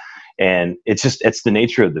this. And it's the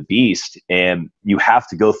nature of the beast. And you have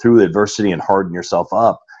to go through adversity and harden yourself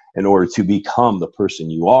up in order to become the person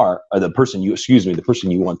you are, or the person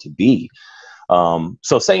you want to be.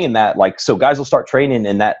 So saying that, like, so guys will start training,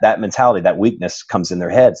 and that mentality, that weakness comes in their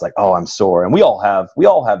heads, like, oh, I'm sore. And we all have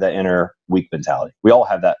that inner weak mentality. We all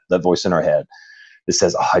have that voice in our head that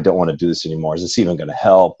says, oh, I don't want to do this anymore. Is this even going to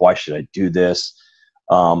help? Why should I do this?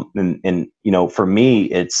 And for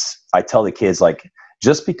me, I tell the kids, like,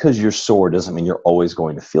 just because you're sore doesn't mean you're always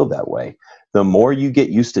going to feel that way. The more you get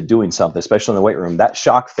used to doing something, especially in the weight room, that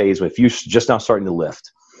shock phase, if you're just now starting to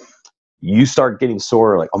lift, you start getting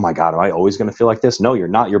sore, like, oh my God, am I always going to feel like this? No, you're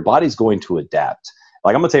not. Your body's going to adapt.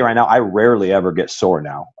 Like, I'm going to tell you right now, I rarely ever get sore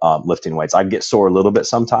now lifting weights. I get sore a little bit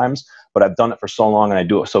sometimes, but I've done it for so long and I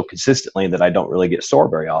do it so consistently that I don't really get sore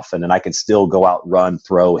very often. And I can still go out, run,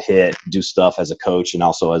 throw, hit, do stuff as a coach and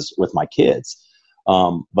also as with my kids.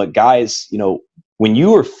 But guys, when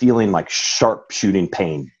you are feeling like sharp shooting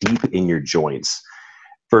pain deep in your joints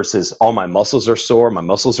versus all my muscles are sore, my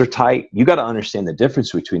muscles are tight, you got to understand the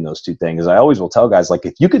difference between those two things. I always will tell guys, like,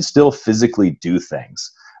 if you could still physically do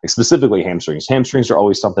things, like specifically hamstrings are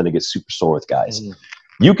always something that gets super sore with guys.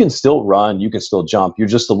 You can still run, you can still jump, you're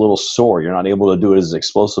just a little sore. You're not able to do it as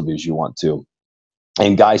explosively as you want to.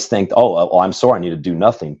 And guys think, oh, well, I'm sore, I need to do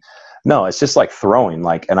nothing. No, it's just like throwing.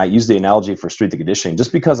 Like, and I use the analogy for strength and conditioning.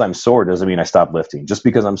 Just because I'm sore doesn't mean I stop lifting. Just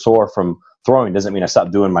because I'm sore from throwing doesn't mean I stop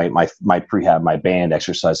doing my prehab, my band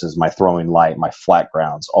exercises, my throwing light, my flat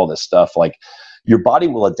grounds, all this stuff. Like, your body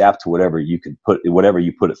will adapt to whatever you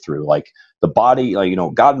put it through. Like, the body,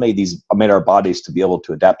 God made our bodies to be able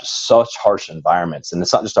to adapt to such harsh environments. And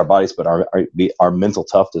it's not just our bodies, but our mental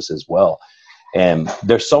toughness as well. And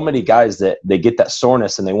there's so many guys that they get that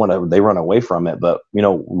soreness and they run away from it. But,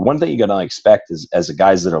 one thing you got to expect is, as the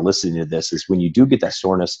guys that are listening to this, is when you do get that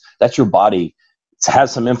soreness, that's your body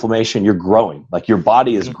has some inflammation. You're growing. Like, your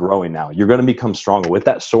body is growing now. You're going to become stronger with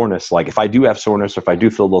that soreness. Like, if I do have soreness, or if I do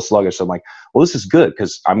feel a little sluggish, I'm like, well, this is good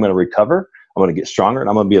because I'm going to recover. I'm going to get stronger, and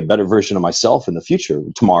I'm going to be a better version of myself in the future,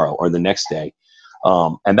 tomorrow or the next day.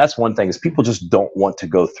 And that's one thing, is people just don't want to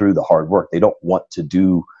go through the hard work. They don't want to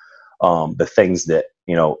do the things that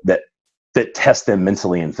test them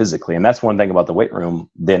mentally and physically. And that's one thing about the weight room.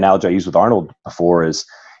 The analogy I used with Arnold before is,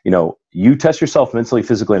 you test yourself mentally,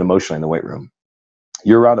 physically, and emotionally in the weight room.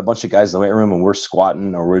 You're around a bunch of guys in the weight room and we're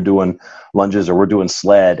squatting, or we're doing lunges, or we're doing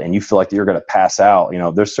sled, and you feel like you're going to pass out.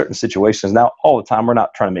 There's certain situations. Now, all the time, we're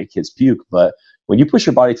not trying to make kids puke, but when you push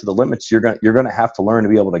your body to the limits, you're going to have to learn to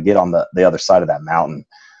be able to get on the other side of that mountain.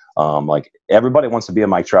 Like, everybody wants to be a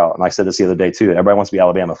Mike Trout, and I said this the other day too. Everybody wants to be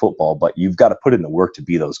Alabama football, but you've got to put in the work to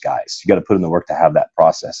be those guys. You got to put in the work to have that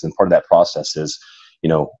process, and part of that process is,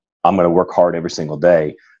 I'm going to work hard every single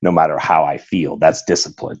day, no matter how I feel. That's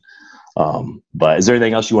discipline. But is there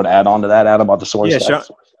anything else you want to add on to that, Adam, about the soreness? Yeah,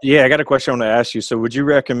 Sean, I got a question I want to ask you. So, would you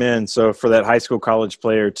recommend for that high school, college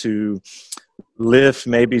player to lift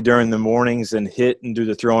maybe during the mornings and hit and do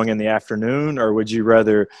the throwing in the afternoon, or would you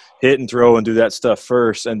rather hit and throw and do that stuff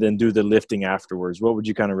first and then do the lifting afterwards? What would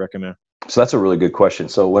you kind of recommend? So that's a really good question.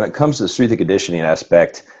 So when it comes to the strength and conditioning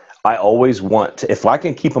aspect, I always want to, if I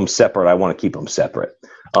can keep them separate, I want to keep them separate.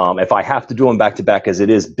 If I have to do them back to back, as it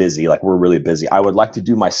is busy, like we're really busy, I would like to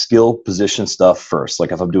do my skill position stuff first.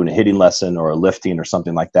 Like if I'm doing a hitting lesson or a lifting or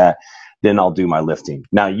something like that, then I'll do my lifting.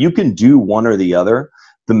 Now you can do one or the other.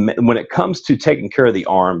 when it comes to taking care of the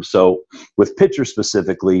arm, so with pitchers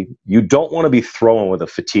specifically, you don't want to be throwing with a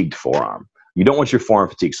fatigued forearm. You don't want your forearm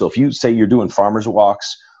fatigue. So if you say you're doing farmer's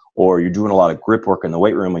walks or you're doing a lot of grip work in the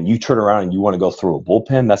weight room and you turn around and you want to go through a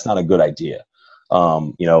bullpen, that's not a good idea.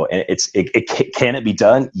 And can it be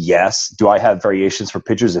done? Yes. Do I have variations for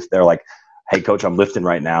pitchers if they're like, hey, coach, I'm lifting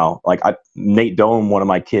right now? Like Nate Dome, one of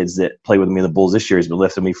my kids that played with me in the Bulls this year, has been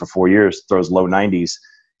lifting me for 4 years, throws low 90s.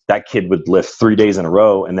 That kid would lift 3 days in a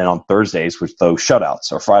row, and then on Thursdays would throw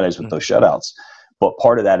shutouts or Fridays would throw shutouts. But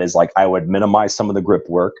part of that is like I would minimize some of the grip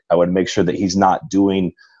work. I would make sure that he's not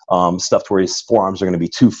doing stuff to where his forearms are going to be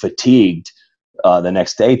too fatigued the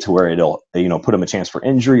next day to where it'll put him a chance for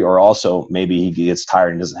injury, or also maybe he gets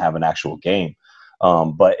tired and doesn't have an actual game.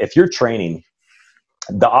 But if you're training,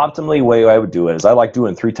 the optimally way I would do it is I like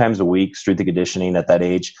doing 3 times a week strength and conditioning at that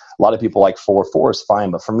age. A lot of people like 4. 4 is fine,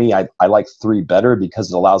 but for me, I like 3 better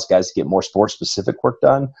because it allows guys to get more sport-specific work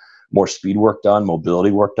done, more speed work done,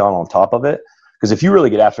 mobility work done on top of it. Because if you really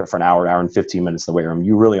get after it for an hour and 15 minutes in the weight room,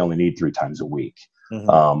 you really only need 3 times a week.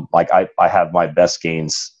 Like I have my best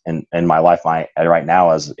gains in my life right now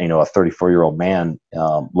as a 34-year-old man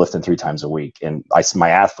lifting 3 times a week, and my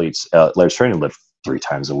athletes, Laird's Training, lift 3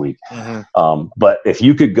 times a week. But if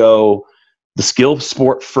you could go the skill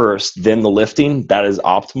sport first, then the lifting, that is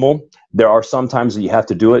optimal. There are some times that you have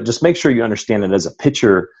to do it. Just make sure you understand that as a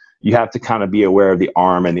pitcher, you have to kind of be aware of the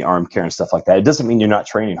arm and the arm care and stuff like that. It doesn't mean you're not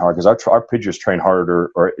training hard, because our pitchers train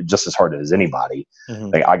harder or just as hard as anybody.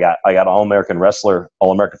 Like I got an All-American wrestler,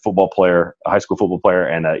 All-American football player, a high school football player,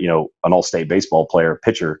 and an All-State baseball player,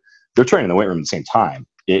 pitcher. They're training in the weight room at the same time.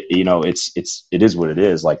 It is what it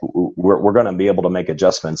is. Like we're going to be able to make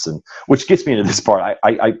adjustments, and which gets me into this part.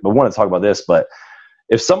 I want to talk about this, but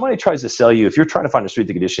if somebody tries to sell you, if you're trying to find a strength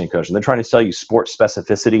and conditioning coach and they're trying to sell you sports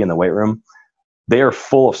specificity in the weight room, they are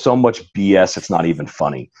full of so much BS. It's not even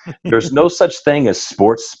funny. There's no such thing as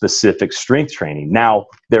sports specific strength training. Now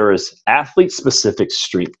there is athlete specific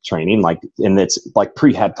strength training, and it's like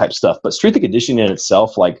prehab type stuff, but strength and conditioning in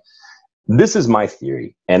itself, like, this is my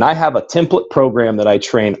theory, and I have a template program that I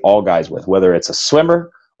train all guys with, whether it's a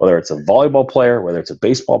swimmer, whether it's a volleyball player, whether it's a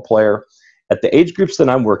baseball player, at the age groups that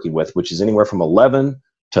I'm working with, which is anywhere from 11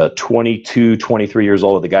 to 22, 23 years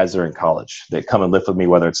old, of the guys that are in college that come and lift with me,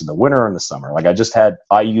 whether it's in the winter or in the summer. Like I just had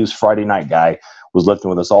IU's Friday night guy was lifting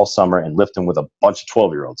with us all summer and lifting with a bunch of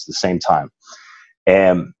 12-year-olds at the same time.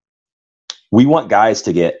 And we want guys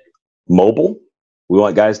to get mobile. We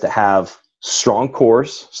want guys to have strong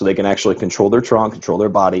cores so they can actually control their trunk, control their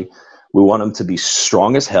body. We want them to be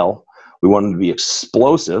strong as hell. We want them to be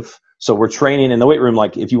explosive. So we're training in the weight room.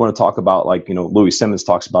 Like if you want to talk about, like, Louis Simmons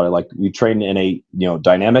talks about it, like we train in a,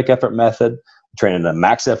 dynamic effort method, we train in a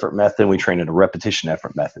max effort method, we train in a repetition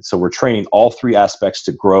effort method. So we're training all 3 aspects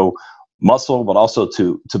to grow muscle, but also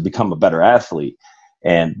to become a better athlete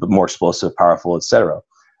and more explosive, powerful, etc.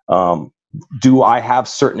 Do I have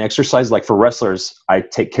certain exercises? Like for wrestlers, I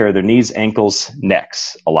take care of their knees, ankles,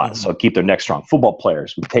 necks a lot. So I keep their necks strong. Football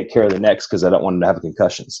players, we take care of their necks because I don't want them to have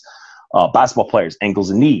concussions. Basketball players, ankles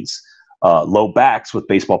and knees. Low backs with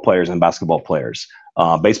baseball players and basketball players.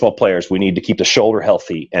 Baseball players, we need to keep the shoulder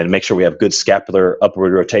healthy and make sure we have good scapular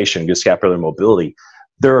upward rotation, good scapular mobility.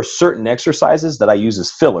 There are certain exercises that I use as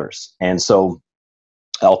fillers. And so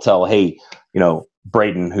I'll tell, hey,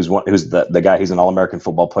 Braden, who's the guy, he's an All-American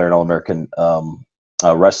football player, an All-American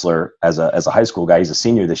wrestler as a high school guy. He's a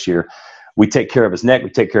senior this year. We take care of his neck,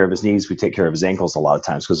 we take care of his knees, we take care of his ankles a lot of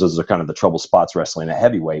times because those are kind of the trouble spots wrestling at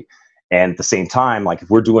heavyweight. And at the same time, like if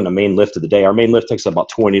we're doing a main lift of the day, our main lift takes about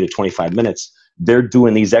 20 to 25 minutes. They're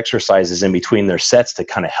doing these exercises in between their sets to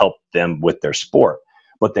kind of help them with their sport.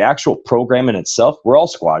 But the actual program in itself, we're all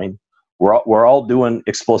squatting. We're all doing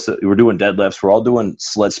explosive. We're doing deadlifts. We're all doing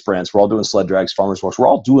sled sprints. We're all doing sled drags, farmers walks. We're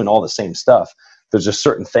all doing all the same stuff. There's just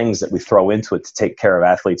certain things that we throw into it to take care of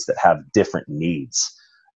athletes that have different needs.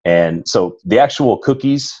 And so the actual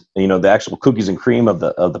cookies, the actual cookies and cream of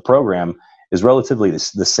the program is relatively the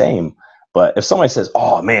same. But if somebody says,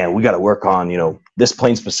 "Oh man, we got to work on this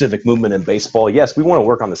plane specific movement in baseball," yes, we want to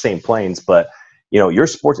work on the same planes, but your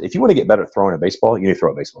sports, if you want to get better at throwing a baseball, you need to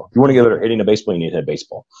throw a baseball. If you want to get better at hitting a baseball, you need to hit a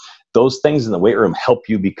baseball. Those things in the weight room help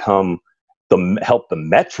you help the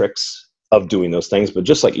metrics of doing those things. But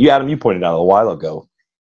just like you, Adam, you pointed out a while ago,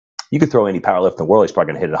 you could throw any power lift in the world, he's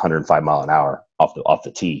probably going to hit it 105 mile an hour off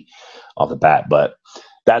the tee, off the bat. But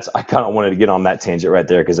I kind of wanted to get on that tangent right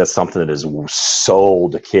there because that's something that is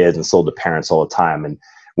sold to kids and sold to parents all the time. And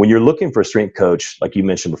when you're looking for a strength coach, like you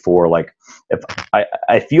mentioned before, like if I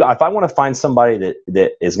want to find somebody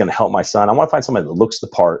that is going to help my son, I want to find somebody that looks the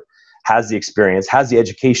part, has the experience, has the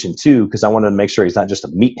education too, because I wanted to make sure he's not just a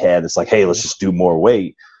meathead. It's like, hey, let's just do more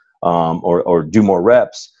weight or do more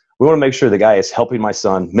reps. We want to make sure the guy is helping my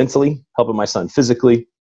son mentally, helping my son physically,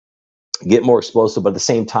 get more explosive, but at the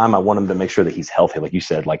same time, I want him to make sure that he's healthy. Like you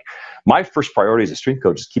said, like my first priority as a strength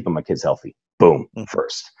coach is keeping my kids healthy. Boom,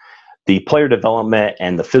 first. The player development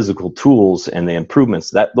and the physical tools and the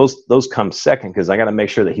improvements, that those come second, because I got to make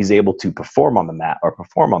sure that he's able to perform on the mat or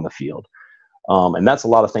perform on the field. And that's a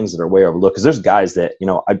lot of things that are way overlooked, because there's guys that,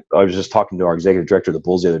 I was just talking to our executive director of the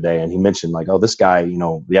Bulls the other day, and he mentioned like, oh, this guy,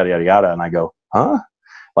 yada, yada, yada. And I go, huh?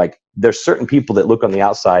 Like there's certain people that look on the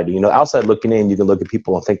outside, outside looking in, you can look at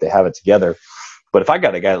people and think they have it together. But if I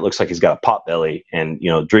got a guy that looks like he's got a pot belly and,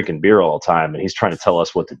 drinking beer all the time and he's trying to tell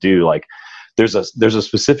us what to do, like there's a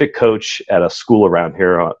specific coach at a school around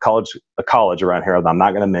here, a college around here that I'm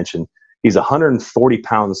not going to mention. He's 140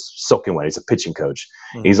 pounds soaking wet. He's a pitching coach.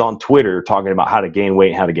 Mm-hmm. He's on Twitter talking about how to gain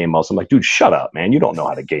weight and how to gain muscle. I'm like, dude, shut up, man. You don't know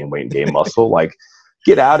how to gain weight and gain muscle. Like,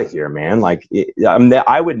 get out of here, man. Like,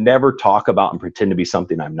 I would never talk about and pretend to be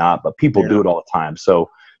something I'm not, but people do it all the time. So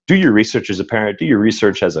do your research as a parent, do your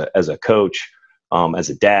research as a coach, as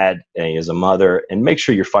a dad, as a mother, and make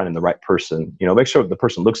sure you're finding the right person. Make sure the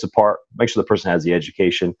person looks the part, make sure the person has the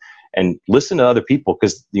education, and listen to other people.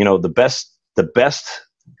 Because,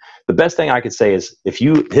 the best thing I could say is if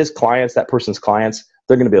his clients, that person's clients,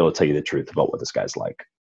 they're going to be able to tell you the truth about what this guy's like.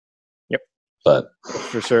 Yep. But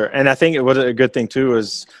for sure. And I think what a good thing too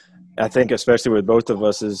is, I think especially with both of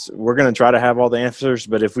us, is we're going to try to have all the answers,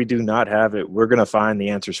 but if we do not have it, we're going to find the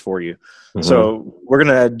answers for you. Mm-hmm. So we're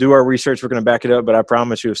going to do our research. We're going to back it up. But I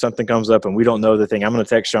promise you, if something comes up and we don't know the thing, I'm going to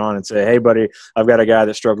text Sean and say, hey, buddy, I've got a guy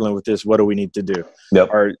that's struggling with this. What do we need to do? Yep.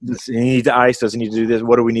 Or he needs ice. Does he need to do this?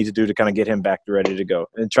 What do we need to do to kind of get him back ready to go,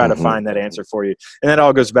 and try to find that answer for you? And that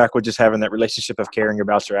all goes back with just having that relationship of caring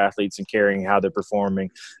about your athletes and caring how they're performing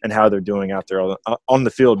and how they're doing out there on the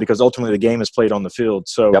field, because ultimately the game is played on the field.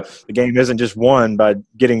 So the game isn't just won by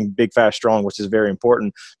getting big, fast, strong, which is very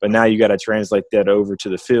important. But now you got to translate that over to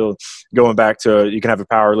the field. Going back to, you can have a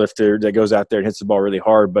power lifter that goes out there and hits the ball really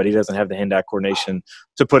hard, but he doesn't have the hand-eye coordination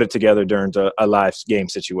to put it together during a live game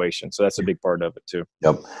situation. So that's a big part of it too.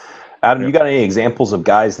 Yep. Adam, you got any examples of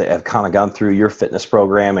guys that have kind of gone through your fitness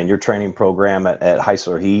program and your training program at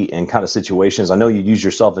Heisler Heat and kind of situations? I know you use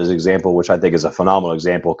yourself as an example, which I think is a phenomenal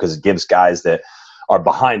example, because it gives guys that are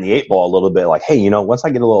behind the eight ball a little bit like, hey, once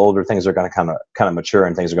I get a little older, things are going to kind of mature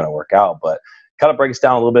and things are going to work out. But kind of break us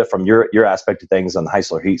down a little bit from your aspect of things on the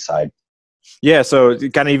Heisler Heat side. Yeah, so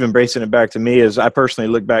kind of even bracing it back to me is, I personally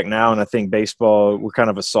look back now and I think baseball, we're kind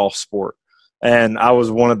of a soft sport. And I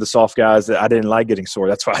was one of the soft guys that I didn't like getting sore.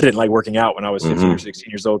 That's why I didn't like working out when I was 15 or 16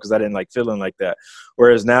 years old, because I didn't like feeling like that.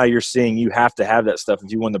 Whereas now you're seeing you have to have that stuff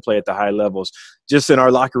if you want to play at the high levels. Just in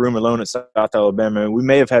our locker room alone at South Alabama, we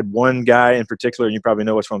may have had one guy in particular, and you probably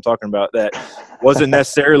know which one I'm talking about, that wasn't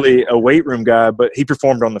necessarily a weight room guy, but he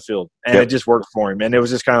performed on the field, and it just worked for him. And it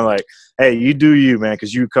was just kind of like, hey, you do you, man,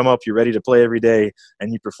 because you come up, you're ready to play every day,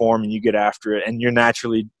 and you perform and you get after it, and you're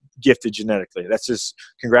naturally gifted genetically. That's just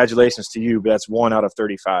congratulations to you, but that's 1 out of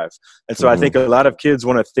 35. And so I think a lot of kids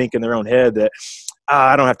want to think in their own head that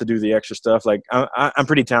I don't have to do the extra stuff. Like I'm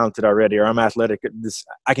pretty talented already, or I'm athletic.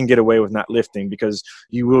 I can get away with not lifting, because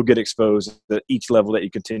you will get exposed at each level that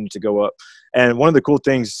you continue to go up. And one of the cool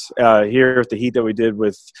things here at the Heat that we did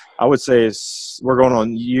with, I would say, is we're going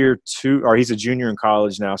on year 2, or he's a junior in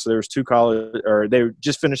college now. So there was 2 college, or they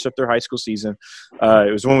just finished up their high school season.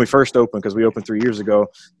 It was when we first opened, because we opened 3 years ago.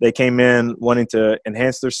 They came in wanting to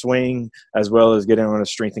enhance their swing as well as get in on a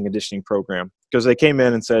strength and conditioning program, because they came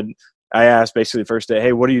in and said, I asked basically the first day,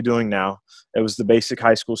 hey, what are you doing now? It was the basic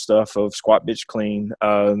high school stuff of squat, bench, clean.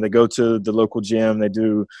 They go to the local gym. They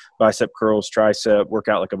do bicep curls, tricep, work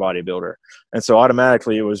out like a bodybuilder. And so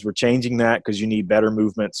automatically it was, we're changing that because you need better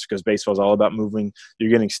movements, because baseball is all about moving. You're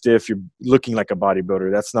getting stiff. You're looking like a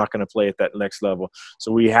bodybuilder. That's not going to play at that next level.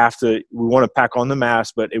 So we want to pack on the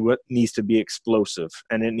mass, but it needs to be explosive.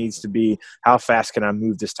 And it needs to be, how fast can I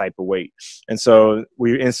move this type of weight? And so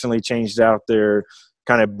we instantly changed out their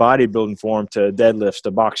kind of bodybuilding form to deadlifts, to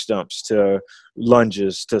box jumps, to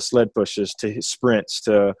lunges, to sled pushes, to sprints,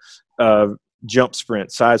 to jump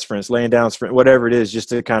sprints, side sprints, laying down sprint, whatever it is, just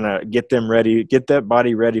to kind of get them ready, get that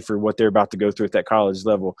body ready for what they're about to go through at that college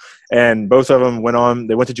level. And both of them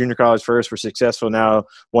they went to junior college first, were successful now.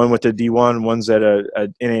 One went to D1, one's at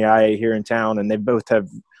a NAIA here in town, and they both have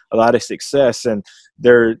a lot of success, and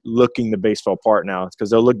they're looking the baseball part now, because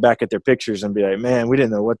they'll look back at their pictures and be like, man, we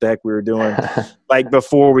didn't know what the heck we were doing like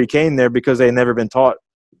before we came there, because they had never been taught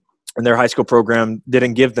and their high school program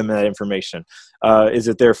didn't give them that information. Is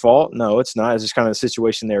it their fault? No, it's not. It's just kind of the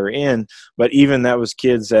situation they were in. But even that was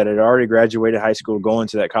kids that had already graduated high school, going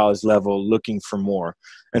to that college level, looking for more.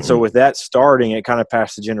 And so with that starting, it kind of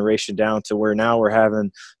passed the generation down to where now we're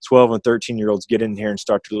having 12 and 13-year-olds get in here and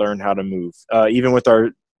start to learn how to move. Even with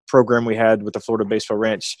our program we had with the Florida Baseball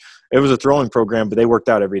Ranch, it was a throwing program, but they worked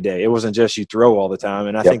out every day. It wasn't just you throw all the time.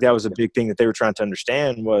 And I think that was a big thing that they were trying to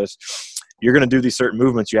understand was you're going to do these certain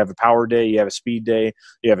movements. You have a power day, you have a speed day,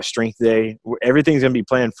 you have a strength day. Everything's going to be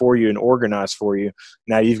planned for you and organized for you.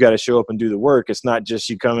 Now you've got to show up and do the work. It's not just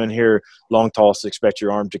you come in here long toss, expect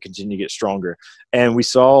your arm to continue to get stronger. And we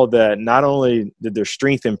saw that not only did their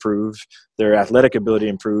strength improve, their athletic ability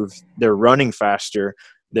improve, they're running faster,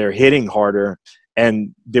 they're hitting harder.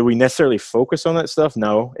 And did we necessarily focus on that stuff?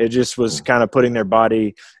 No. It just was kind of putting their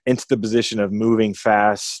body into the position of moving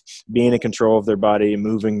fast, being in control of their body,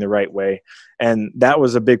 moving the right way. And that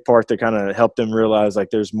was a big part that kind of helped them realize, like,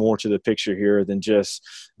 there's more to the picture here than just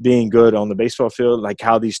being good on the baseball field, like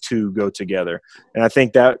how these two go together. And I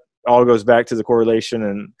think that all goes back to the correlation.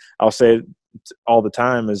 And I'll say it all the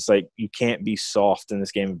time is, like, you can't be soft in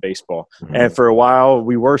this game of baseball. And for a while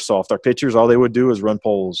we were soft. Our pitchers, all they would do is run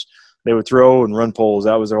poles. They would throw and run poles.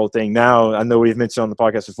 That was their whole thing. Now, I know we've mentioned on the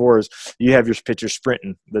podcast before, is you have your pitchers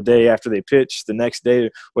sprinting the day after they pitch, the next day,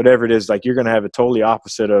 whatever it is. Like, you're going to have a totally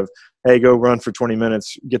opposite of, hey, go run for 20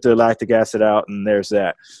 minutes, get the lactic acid out, and there's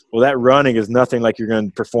that. Well, that running is nothing like you're going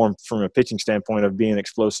to perform from a pitching standpoint of being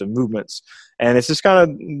explosive movements. And it's just kind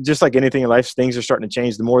of just like anything in life, things are starting to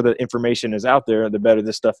change. The more the information is out there, the better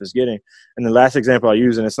this stuff is getting. And the last example I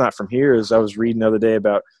use, and it's not from here, is I was reading the other day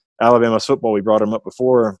about Alabama's football. We brought them up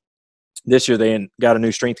before. This year they got a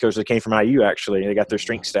new strength coach that came from IU, actually. They got their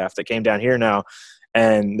strength staff that came down here now,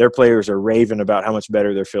 and their players are raving about how much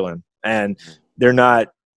better they're feeling. And they're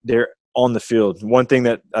on the field. One thing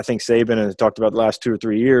that I think Saban has talked about the last 2 or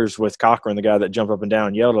 3 years with Cochran, the guy that jumped up and down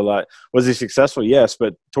and yelled a lot, was he successful? Yes,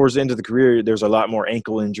 but towards the end of the career, there's a lot more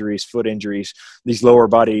ankle injuries, foot injuries, these lower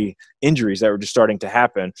body injuries that were just starting to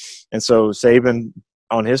happen. And so Saban,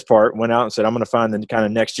 on his part, went out and said, I'm going to find the kind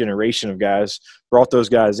of next generation of guys, brought those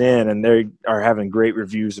guys in, and they are having great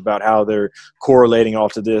reviews about how they're correlating all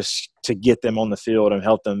to this to get them on the field and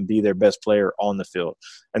help them be their best player on the field.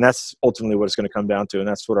 And that's ultimately what it's going to come down to. And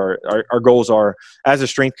that's what our goals are as a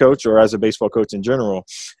strength coach or as a baseball coach in general.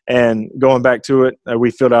 And going back to it,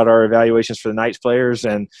 we filled out our evaluations for the Knights players,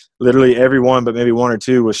 and literally everyone but maybe 1 or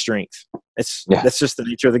 2 was strength. That's just the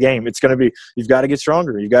nature of the game. It's going to be, you've got to get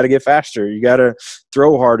stronger. You've got to get faster. You got to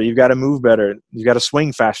throw harder. You've got to move better. You've got to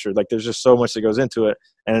swing faster. Like, there's just so much that goes into it.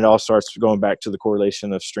 And it all starts going back to the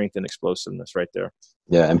correlation of strength and explosiveness right there.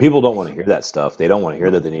 Yeah, and people don't want to hear that stuff. They don't want to hear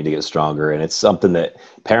that they need to get stronger, and it's something that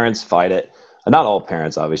parents fight it. Not all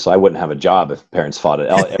parents, obviously. I wouldn't have a job if parents fought it.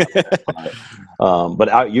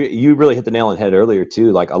 But you really hit the nail on the head earlier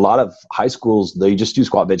too. Like, a lot of high schools, they just do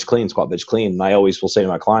squat, bench, clean. And I always will say to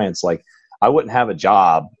my clients, like, I wouldn't have a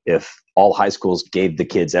job if all high schools gave the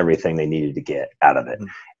kids everything they needed to get out of it.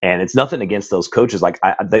 And it's nothing against those coaches. Like,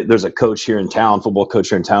 there's a coach here in town, football coach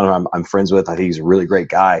here in town, who I'm friends with. I think he's a really great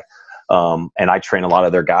guy. And I train a lot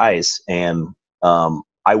of their guys. And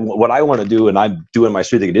what I want to do, and I'm doing my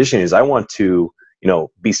strength and conditioning, is I want to,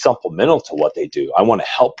 be supplemental to what they do. I want to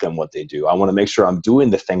help them what they do. I want to make sure I'm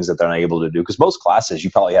doing the things that they're not able to do. Because most classes,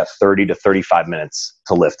 you probably have 30 to 35 minutes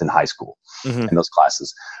to lift in high school in those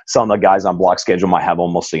classes. Some of the guys on block schedule might have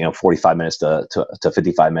almost 45 minutes to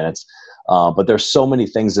 55 minutes. But there's so many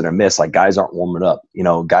things that are missed. Like, guys aren't warming up.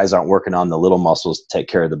 Guys aren't working on the little muscles to take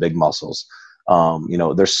care of the big muscles.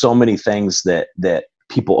 There's so many things that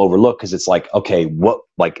people overlook, because it's like, okay,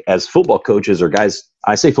 like, as football coaches or guys,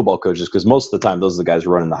 I say football coaches because most of the time those are the guys who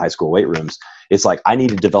run in the high school weight rooms. It's like, I need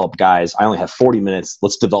to develop guys. I only have 40 minutes.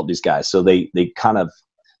 Let's develop these guys. So they kind of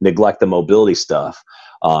neglect the mobility stuff.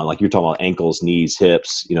 Like you're talking about ankles, knees,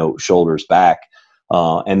 hips, shoulders, back.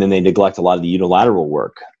 And then they neglect a lot of the unilateral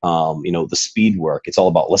work, the speed work. It's all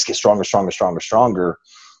about, let's get stronger.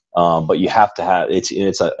 But you have to have,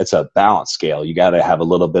 it's a balance scale. You got to have a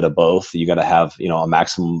little bit of both. You got to have, a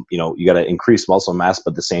maximum, you got to increase muscle mass,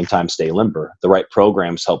 but at the same time, stay limber. The right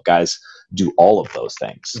programs help guys do all of those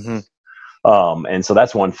things. And so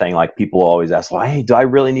that's one thing, like, people always ask, well, hey, do I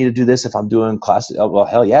really need to do this if I'm doing classes? Oh, well,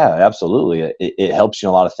 hell yeah, absolutely. It helps you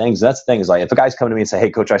in a lot of things. That's the thing, is like, if a guy's coming to me and say, hey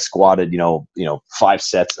coach, I squatted, 5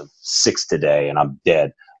 sets of 6 today and I'm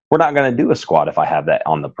dead. We're not going to do a squat if I have that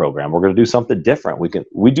on the program. We're going to do something different.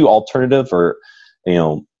 We do alternative or,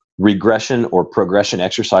 regression or progression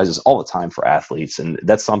exercises all the time for athletes. And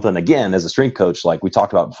that's something, again, as a strength coach, like we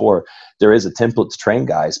talked about before, there is a template to train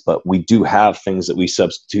guys, but we do have things that we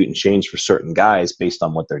substitute and change for certain guys based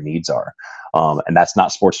on what their needs are. And that's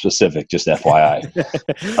not sports specific, just FYI.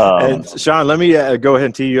 And Sean, let me go ahead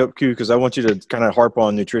and tee you up, Q, because I want you to kind of harp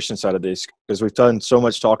on nutrition side of this, because we've done so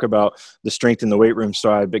much talk about the strength in the weight room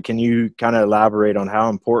side, but can you kind of elaborate on how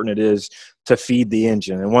important it is to feed the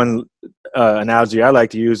engine? And one analogy I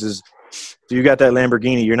like to use is, if you got that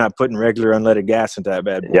Lamborghini, you're not putting regular unleaded gas into that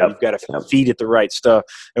bad boy. Yep. You've got to feed it the right stuff.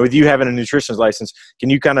 And with you having a nutritionist license, can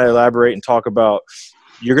you kind of elaborate and talk about,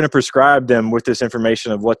 you're going to prescribe them with this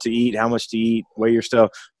information of what to eat, how much to eat, weigh your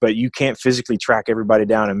stuff, but you can't physically track everybody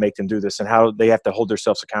down and make them do this, and how they have to hold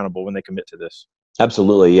themselves accountable when they commit to this?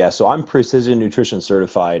 Absolutely, yeah. So I'm precision nutrition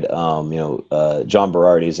certified. John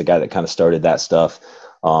Berardi is the guy that kind of started that stuff.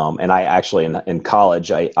 And I actually, in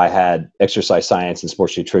college, I had exercise science and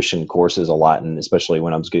sports nutrition courses a lot, and especially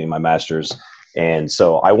when I was getting my master's. And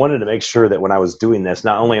so I wanted to make sure that when I was doing this,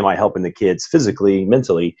 not only am I helping the kids physically,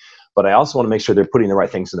 mentally, but I also want to make sure they're putting the right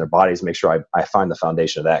things in their bodies, make sure I find the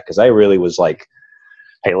foundation of that. Because I really was like,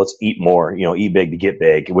 hey, let's eat more, eat big to get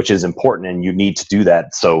big, which is important, and you need to do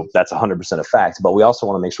that. So that's 100% a fact. But we also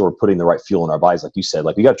want to make sure we're putting the right fuel in our bodies. Like you said,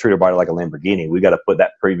 like we got to treat our body like a Lamborghini. We got to put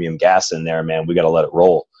that premium gas in there, man. We got to let it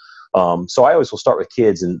roll. So I always will start with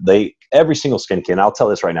kids, and every single skinny kid, and I'll tell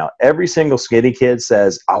this right now, every single skinny kid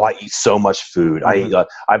says, oh, I eat so much food. Mm-hmm.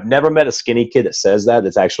 I've never met a skinny kid that says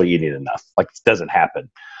that's actually eating enough. Like, it doesn't happen.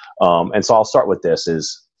 And so I'll start with this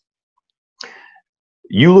is,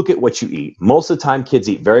 you look at what you eat. Most of the time, kids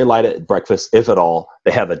eat very light at breakfast, if at all.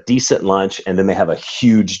 They have a decent lunch, and then they have a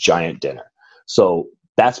huge, giant dinner. So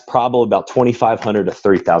that's probably about 2,500 to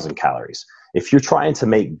 3,000 calories. If you're trying to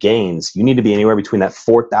make gains, you need to be anywhere between that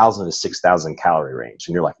 4,000 to 6,000 calorie range.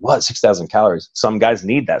 And you're like, what, 6,000 calories? Some guys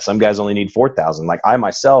need that. Some guys only need 4,000. Like I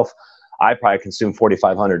myself, I probably consume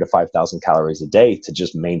 4,500 to 5,000 calories a day to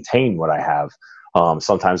just maintain what I have.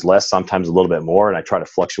 Sometimes less, sometimes a little bit more, and I try to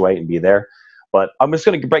fluctuate and be there. But I'm just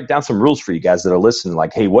going to break down some rules for you guys that are listening.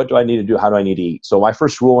 Like, hey, what do I need to do? How do I need to eat? So my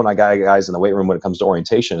first rule when I got guys in the weight room when it comes to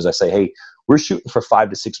orientation is I say, hey, we're shooting for 5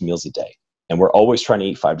 to 6 meals a day. And we're always trying to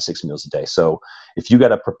eat 5 to 6 meals a day. So if you got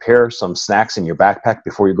to prepare some snacks in your backpack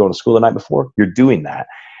before you're going to school the night before, you're doing that.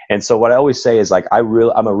 And so what I always say is, like,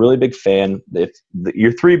 I'm a really big fan.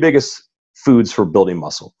 Your 3 biggest foods for building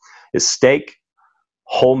muscle is steak,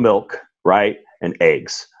 whole milk, right, and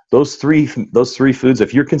eggs. Those three foods,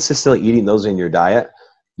 if you're consistently eating those in your diet,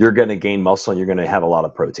 you're going to gain muscle and you're going to have a lot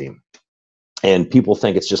of protein. And people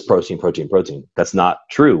think it's just protein. That's not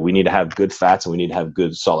true. We need to have good fats, and we need to have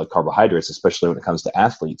good solid carbohydrates, especially when it comes to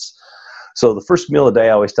athletes. So the first meal a day,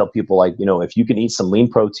 I always tell people, like, if you can eat some lean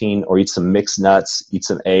protein or eat some mixed nuts, eat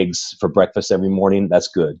some eggs for breakfast every morning, that's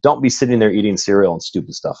good. Don't be sitting there eating cereal and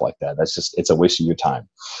stupid stuff like that. It's a waste of your time.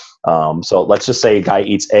 So let's just say a guy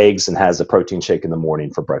eats eggs and has a protein shake in the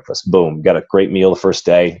morning for breakfast. Boom, you got a great meal the first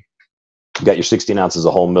day. You got your 16 ounces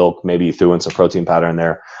of whole milk. Maybe you threw in some protein powder in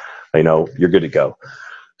there. You're good to go.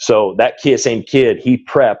 So that same kid, he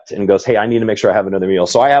prepped and goes, hey, I need to make sure I have another meal.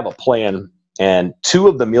 So I have a plan, and 2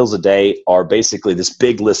 of the meals a day are basically this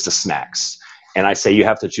big list of snacks. And I say you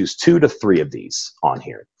have to choose 2 to 3 of these on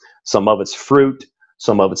here. Some of it's fruit,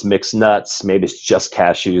 some of it's mixed nuts. Maybe it's just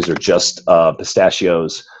cashews or just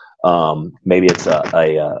pistachios. Maybe it's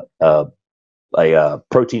a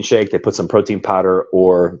protein shake. They put some protein powder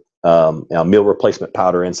or meal replacement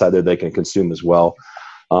powder inside there they can consume as well.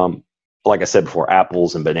 Like I said before,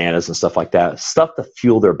 apples and bananas and stuff like that, stuff to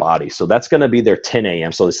fuel their body. So that's going to be their 10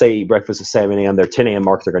 a.m. So they say eat breakfast at 7 a.m. Their 10 a.m.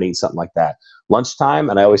 mark, they're going to eat something like that.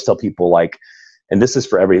 Lunchtime, and I always tell people, like, and this is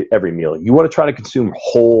for every meal, you want to try to consume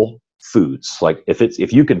whole foods. Like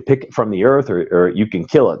if you can pick it from the earth or you can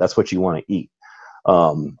kill it, that's what you want to eat.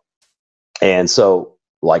 And so,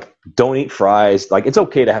 like, don't eat fries. Like, it's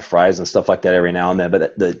okay to have fries and stuff like that every now and then,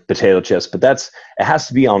 but the potato chips, but it has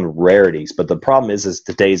to be on rarities. But the problem is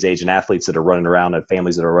today's age and athletes that are running around and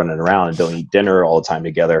families that are running around and don't eat dinner all the time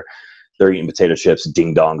together, they're eating potato chips,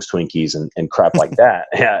 ding dongs, Twinkies, and crap like that.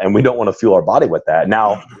 Yeah, and we don't want to fuel our body with that.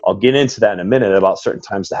 Now, I'll get into that in a minute about certain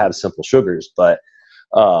times to have simple sugars, but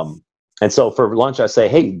and so for lunch, I say,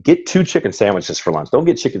 hey, get 2 chicken sandwiches for lunch. Don't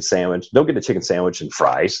get chicken sandwich. Don't get a chicken sandwich and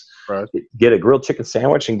fries. Right. Get a grilled chicken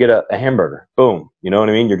sandwich and get a hamburger. Boom. You know what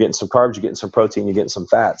I mean? You're getting some carbs, you're getting some protein, you're getting some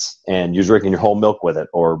fats, and you're drinking your whole milk with it,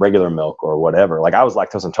 or regular milk or whatever. Like, I was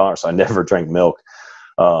lactose intolerant, so I never drank milk,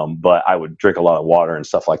 but I would drink a lot of water and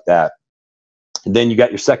stuff like that. And then you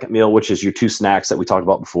got your second meal, which is your 2 snacks that we talked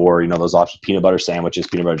about before. Those options: peanut butter sandwiches,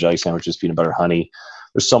 peanut butter jelly sandwiches, peanut butter honey.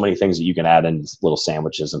 There's so many things that you can add in little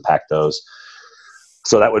sandwiches and pack those.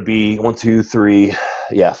 So that would be 1, 2, 3,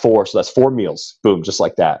 4. So that's 4 meals. Boom, just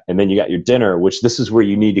like that. And then you got your dinner, which this is where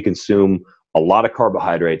you need to consume a lot of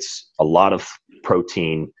carbohydrates, a lot of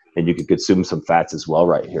protein, and you can consume some fats as well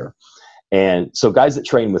right here. And so guys that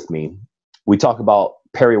train with me, we talk about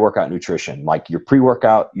peri-workout nutrition, like your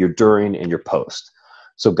pre-workout, your during, and your post.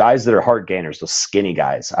 So guys that are hard gainers, those skinny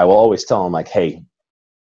guys, I will always tell them like, hey,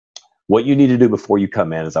 what you need to do before you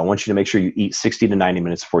come in is I want you to make sure you eat 60 to 90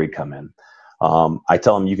 minutes before you come in. I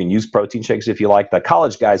tell them you can use protein shakes if you like. The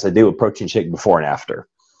college guys, I do a protein shake before and after.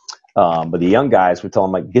 But the young guys, we tell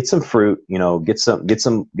them like, get some fruit, get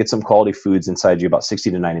some quality foods inside you about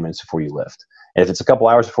 60 to 90 minutes before you lift. And if it's a couple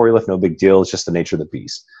hours before you lift, no big deal. It's just the nature of the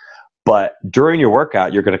beast. But during your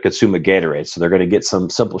workout, you're going to consume a Gatorade. So they're going to get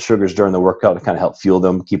some simple sugars during the workout to kind of help fuel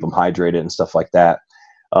them, keep them hydrated and stuff like that.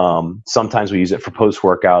 Sometimes we use it for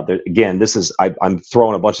post-workout. Again, I'm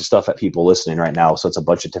throwing a bunch of stuff at people listening right now. So it's a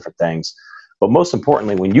bunch of different things. But most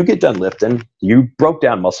importantly, when you get done lifting, you broke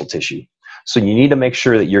down muscle tissue. So you need to make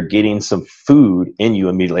sure that you're getting some food in you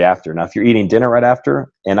immediately after. Now, if you're eating dinner right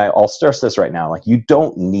after, and I'll stress this right now, like you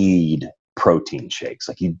don't need protein shakes.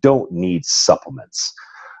 Like you don't need supplements.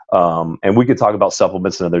 And we could talk about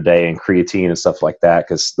supplements another day and creatine and stuff like that,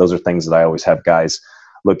 because those are things that I always have guys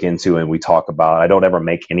look into and we talk about. I don't ever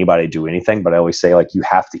make anybody do anything, but I always say like you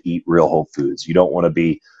have to eat real whole foods. You don't want to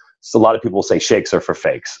be. So a lot of people say shakes are for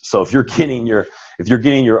fakes. So if you're getting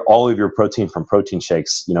all of your protein from protein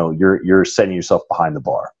shakes, you're setting yourself behind the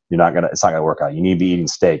bar. It's not gonna work out. You need to be eating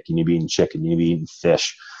steak. You need to be eating chicken. You need to be eating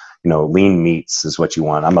fish. Lean meats is what you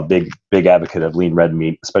want. I'm a big advocate of lean red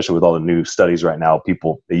meat, especially with all the new studies right now.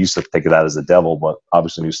 They used to think of that as the devil, but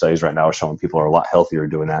obviously new studies right now are showing people are a lot healthier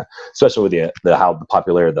doing that, especially with how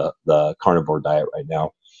popular the carnivore diet right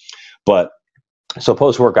now. But so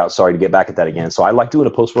post-workout, sorry to get back at that again. So I like doing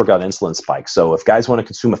a post-workout insulin spike. So if guys want to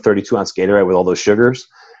consume a 32-ounce Gatorade with all those sugars,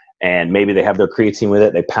 and maybe they have their creatine with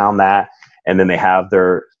it, they pound that, and then they have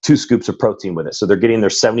their 2 scoops of protein with it. So they're getting their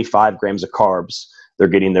 75 grams of carbs. They're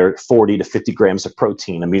getting their 40 to 50 grams of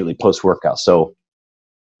protein immediately post-workout. So,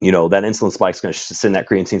 that insulin spike is going to send that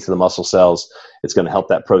creatine to the muscle cells. It's going to help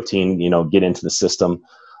that protein, get into the system,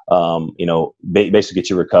 basically get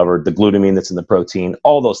you recovered. The glutamine that's in the protein,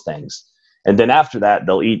 all those things. And then after that,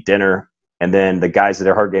 they'll eat dinner. And then the guys that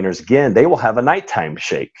are hard gainers, again, they will have a nighttime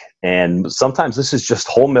shake. And sometimes this is just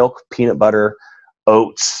whole milk, peanut butter,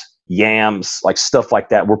 oats, yams, like stuff like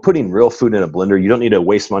that. We're putting real food in a blender. You don't need to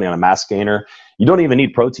waste money on a mass gainer. You don't even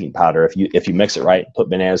need protein powder if you mix it right, put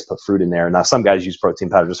bananas, put fruit in there. Now, some guys use protein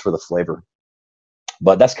powder just for the flavor.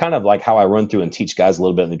 But that's kind of like how I run through and teach guys a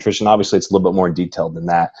little bit of nutrition. Obviously, it's a little bit more detailed than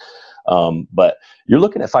that. But you're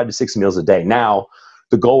looking at 5 to 6 meals a day. Now,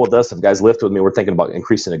 the goal with us, if guys lift with me, we're thinking about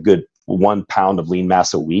increasing a good 1 pound of lean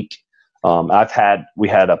mass a week. We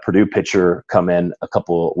had a Purdue pitcher come in a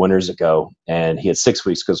couple winters ago, and he had 6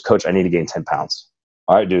 weeks. Goes, Coach, I need to gain 10 pounds.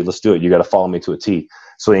 All right, dude, let's do it. You got to follow me to a T.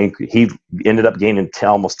 So he ended up gaining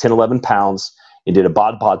almost 10, 11 pounds and did a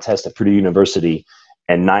bod test at Purdue University,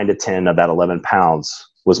 and 9 to 10 of that 11 pounds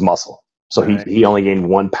was muscle. So he only gained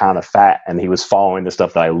 1 pound of fat, and he was following the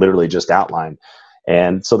stuff that I literally just outlined.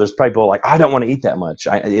 And so there's people like, I don't want to eat that much.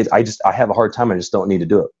 I have a hard time. I just don't need to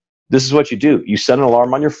do it. This is what you do. You set an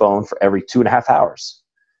alarm on your phone for every 2.5 hours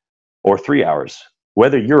or 3 hours.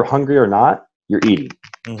 Whether you're hungry or not, you're eating,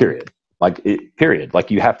 period. Like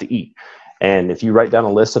you have to eat. And if you write down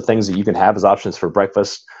a list of things that you can have as options for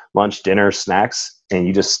breakfast, lunch, dinner, snacks, and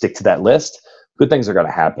you just stick to that list, good things are going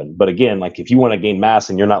to happen. But again, like if you want to gain mass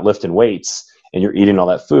and you're not lifting weights and you're eating all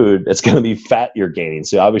that food, it's going to be fat you're gaining.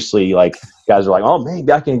 So obviously, like guys are like, oh,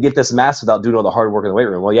 maybe I can get this mass without doing all the hard work in the weight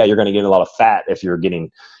room. Well, yeah, you're going to gain a lot of fat if you're gaining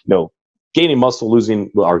muscle,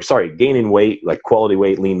 gaining weight, like quality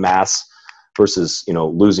weight, lean mass versus,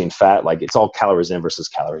 losing fat. Like it's all calories in versus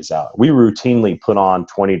calories out. We routinely put on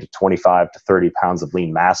 20 to 25 to 30 pounds of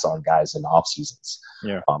lean mass on guys in off seasons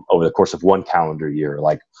over the course of 1 calendar year.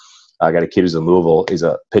 Like I got a kid who's in Louisville. He's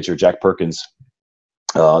a pitcher, Jack Perkins.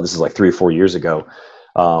 This is like 3 or 4 years ago.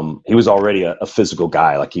 He was already a physical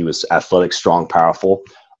guy. Like he was athletic, strong, powerful,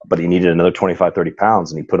 but he needed another 25, 30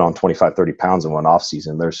 pounds, and he put on 25, 30 pounds in one off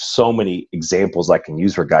season. There's so many examples I can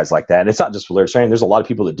use for guys like that. And it's not just for their training. There's a lot of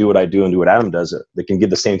people that do what I do and do what Adam does that can give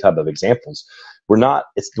the same type of examples. We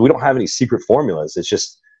don't have any secret formulas. It's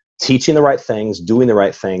just teaching the right things, doing the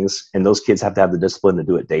right things. And those kids have to have the discipline to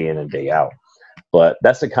do it day in and day out. But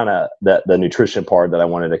that's the kind of the nutrition part that I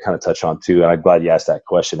wanted to kind of touch on too. And I'm glad you asked that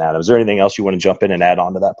question, Adam. Is there anything else you want to jump in and add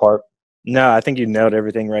on to that part? No, I think you nailed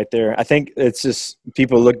everything right there. I think it's just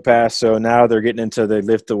people look past. So now they're getting into they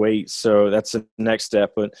lift the weights. So that's the next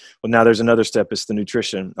step. But now there's another step. It's the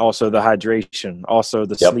nutrition, also the hydration, also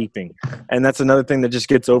the Yep. sleeping. And that's another thing that just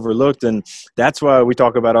gets overlooked. And that's why we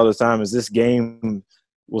talk about all the time is this game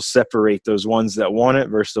will separate those ones that want it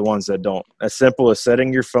versus the ones that don't. As simple as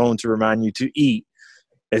setting your phone to remind you to eat.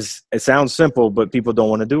 It sounds simple, but people don't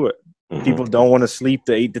want to do it. Mm-hmm. People don't want to sleep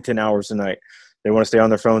the 8 to 10 hours a night. They want to stay on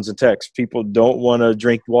their phones and text. People don't want to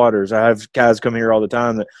drink waters. I have guys come here all the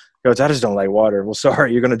time that goes, I just don't like water. Well,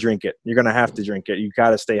 sorry, you're going to drink it. You're going to have to drink it. You got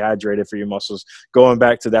to stay hydrated for your muscles. Going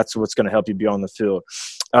back to that's what's going to help you be on the field.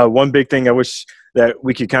 One big thing I wish that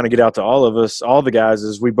we could kind of get out to all of us, all the guys,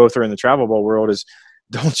 is we both are in the travel ball world, is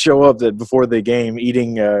don't show up before the game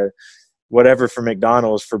eating whatever from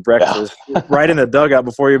McDonald's for breakfast, right in the dugout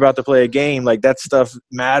before you're about to play a game. Like, that stuff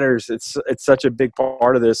matters. It's such a big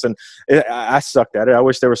part of this. And I sucked at it. I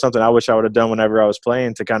wish there was something I wish I would have done whenever I was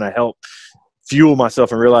playing to kind of help fuel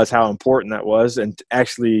myself and realize how important that was, and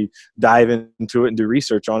actually dive into it and do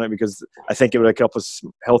research on it, because I think it would help us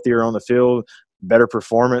healthier on the field, better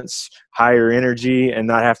performance, higher energy, and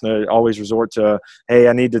not having to always resort to, hey,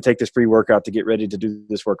 I need to take this pre-workout to get ready to do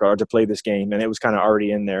this workout or to play this game. And it was kind of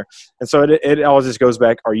already in there. And so it always just goes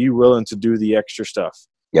back, are you willing to do the extra stuff?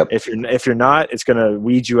 Yep. If you're not, it's going to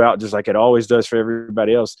weed you out just like it always does for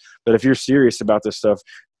everybody else. But if you're serious about this stuff,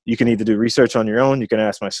 you can either do research on your own. You can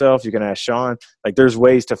ask myself. You can ask Sean. Like, there's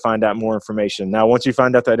ways to find out more information. Now, once you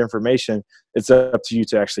find out that information, it's up to you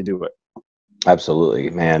to actually do it.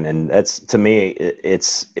 Absolutely, man. And that's, to me,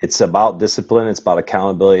 it's about discipline. It's about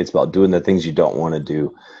accountability. It's about doing the things you don't want to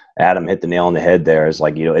do. Adam hit the nail on the head there. It's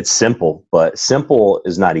like, it's simple, but simple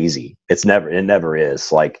is not easy. It never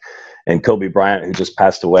is. Like, and Kobe Bryant, who just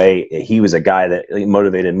passed away, he was a guy that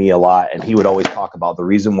motivated me a lot. And he would always talk about the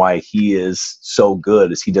reason why he is so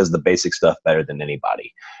good is he does the basic stuff better than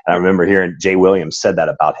anybody. And I remember hearing Jay Williams said that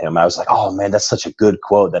about him. I was like, oh man, that's such a good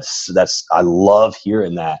quote. I love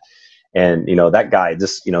hearing that. And,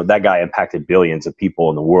 that guy impacted billions of people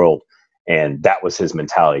in the world. And that was his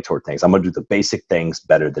mentality toward things. I'm going to do the basic things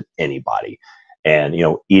better than anybody. And,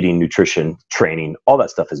 eating, nutrition, training, all that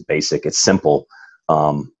stuff is basic. It's simple,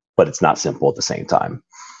 but it's not simple at the same time.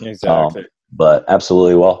 Exactly. But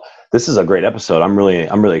absolutely. Well, this is a great episode. I'm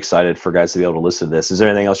really excited for guys to be able to listen to this. Is there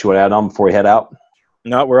anything else you want to add on before we head out?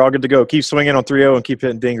 No, we're all good to go. Keep swinging on 3-0 and keep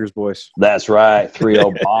hitting dingers, boys. That's right.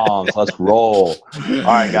 3-0 bombs. Let's roll. All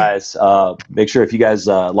right, guys. Make sure if you guys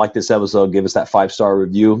like this episode, give us that 5-star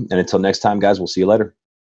review. And until next time, guys, we'll see you later.